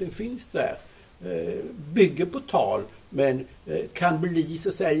överhuvudtaget, att det finns där. Bygger på tal, men kan bli så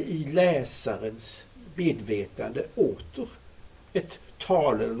att säga i läsarens medvetande åter ett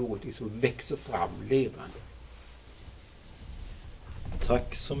tal eller något som växer fram levande.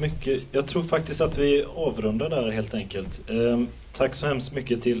 Tack så mycket. Jag tror faktiskt att vi avrundar där helt enkelt. Tack så hemskt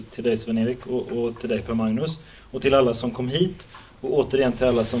mycket till dig Sven-Erik och till dig Per-Magnus och till alla som kom hit. Och återigen till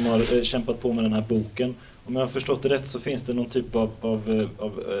alla som har kämpat på med den här boken. Om jag har förstått det rätt så finns det någon typ av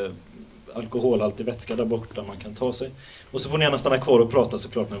alkoholhaltig vätska där borta man kan ta sig. Och så får ni gärna stanna kvar och prata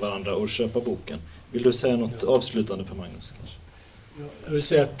såklart med varandra och köpa boken. Vill du säga något avslutande på Magnus? Kanske? Jag vill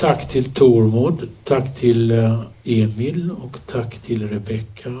säga tack till Tormod, tack till Emil och tack till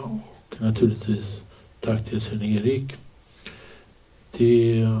Rebecka och naturligtvis tack till Sven-Erik.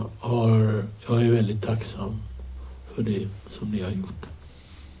 Jag är väldigt tacksam för det som ni har gjort.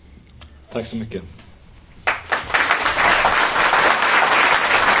 Tack så mycket.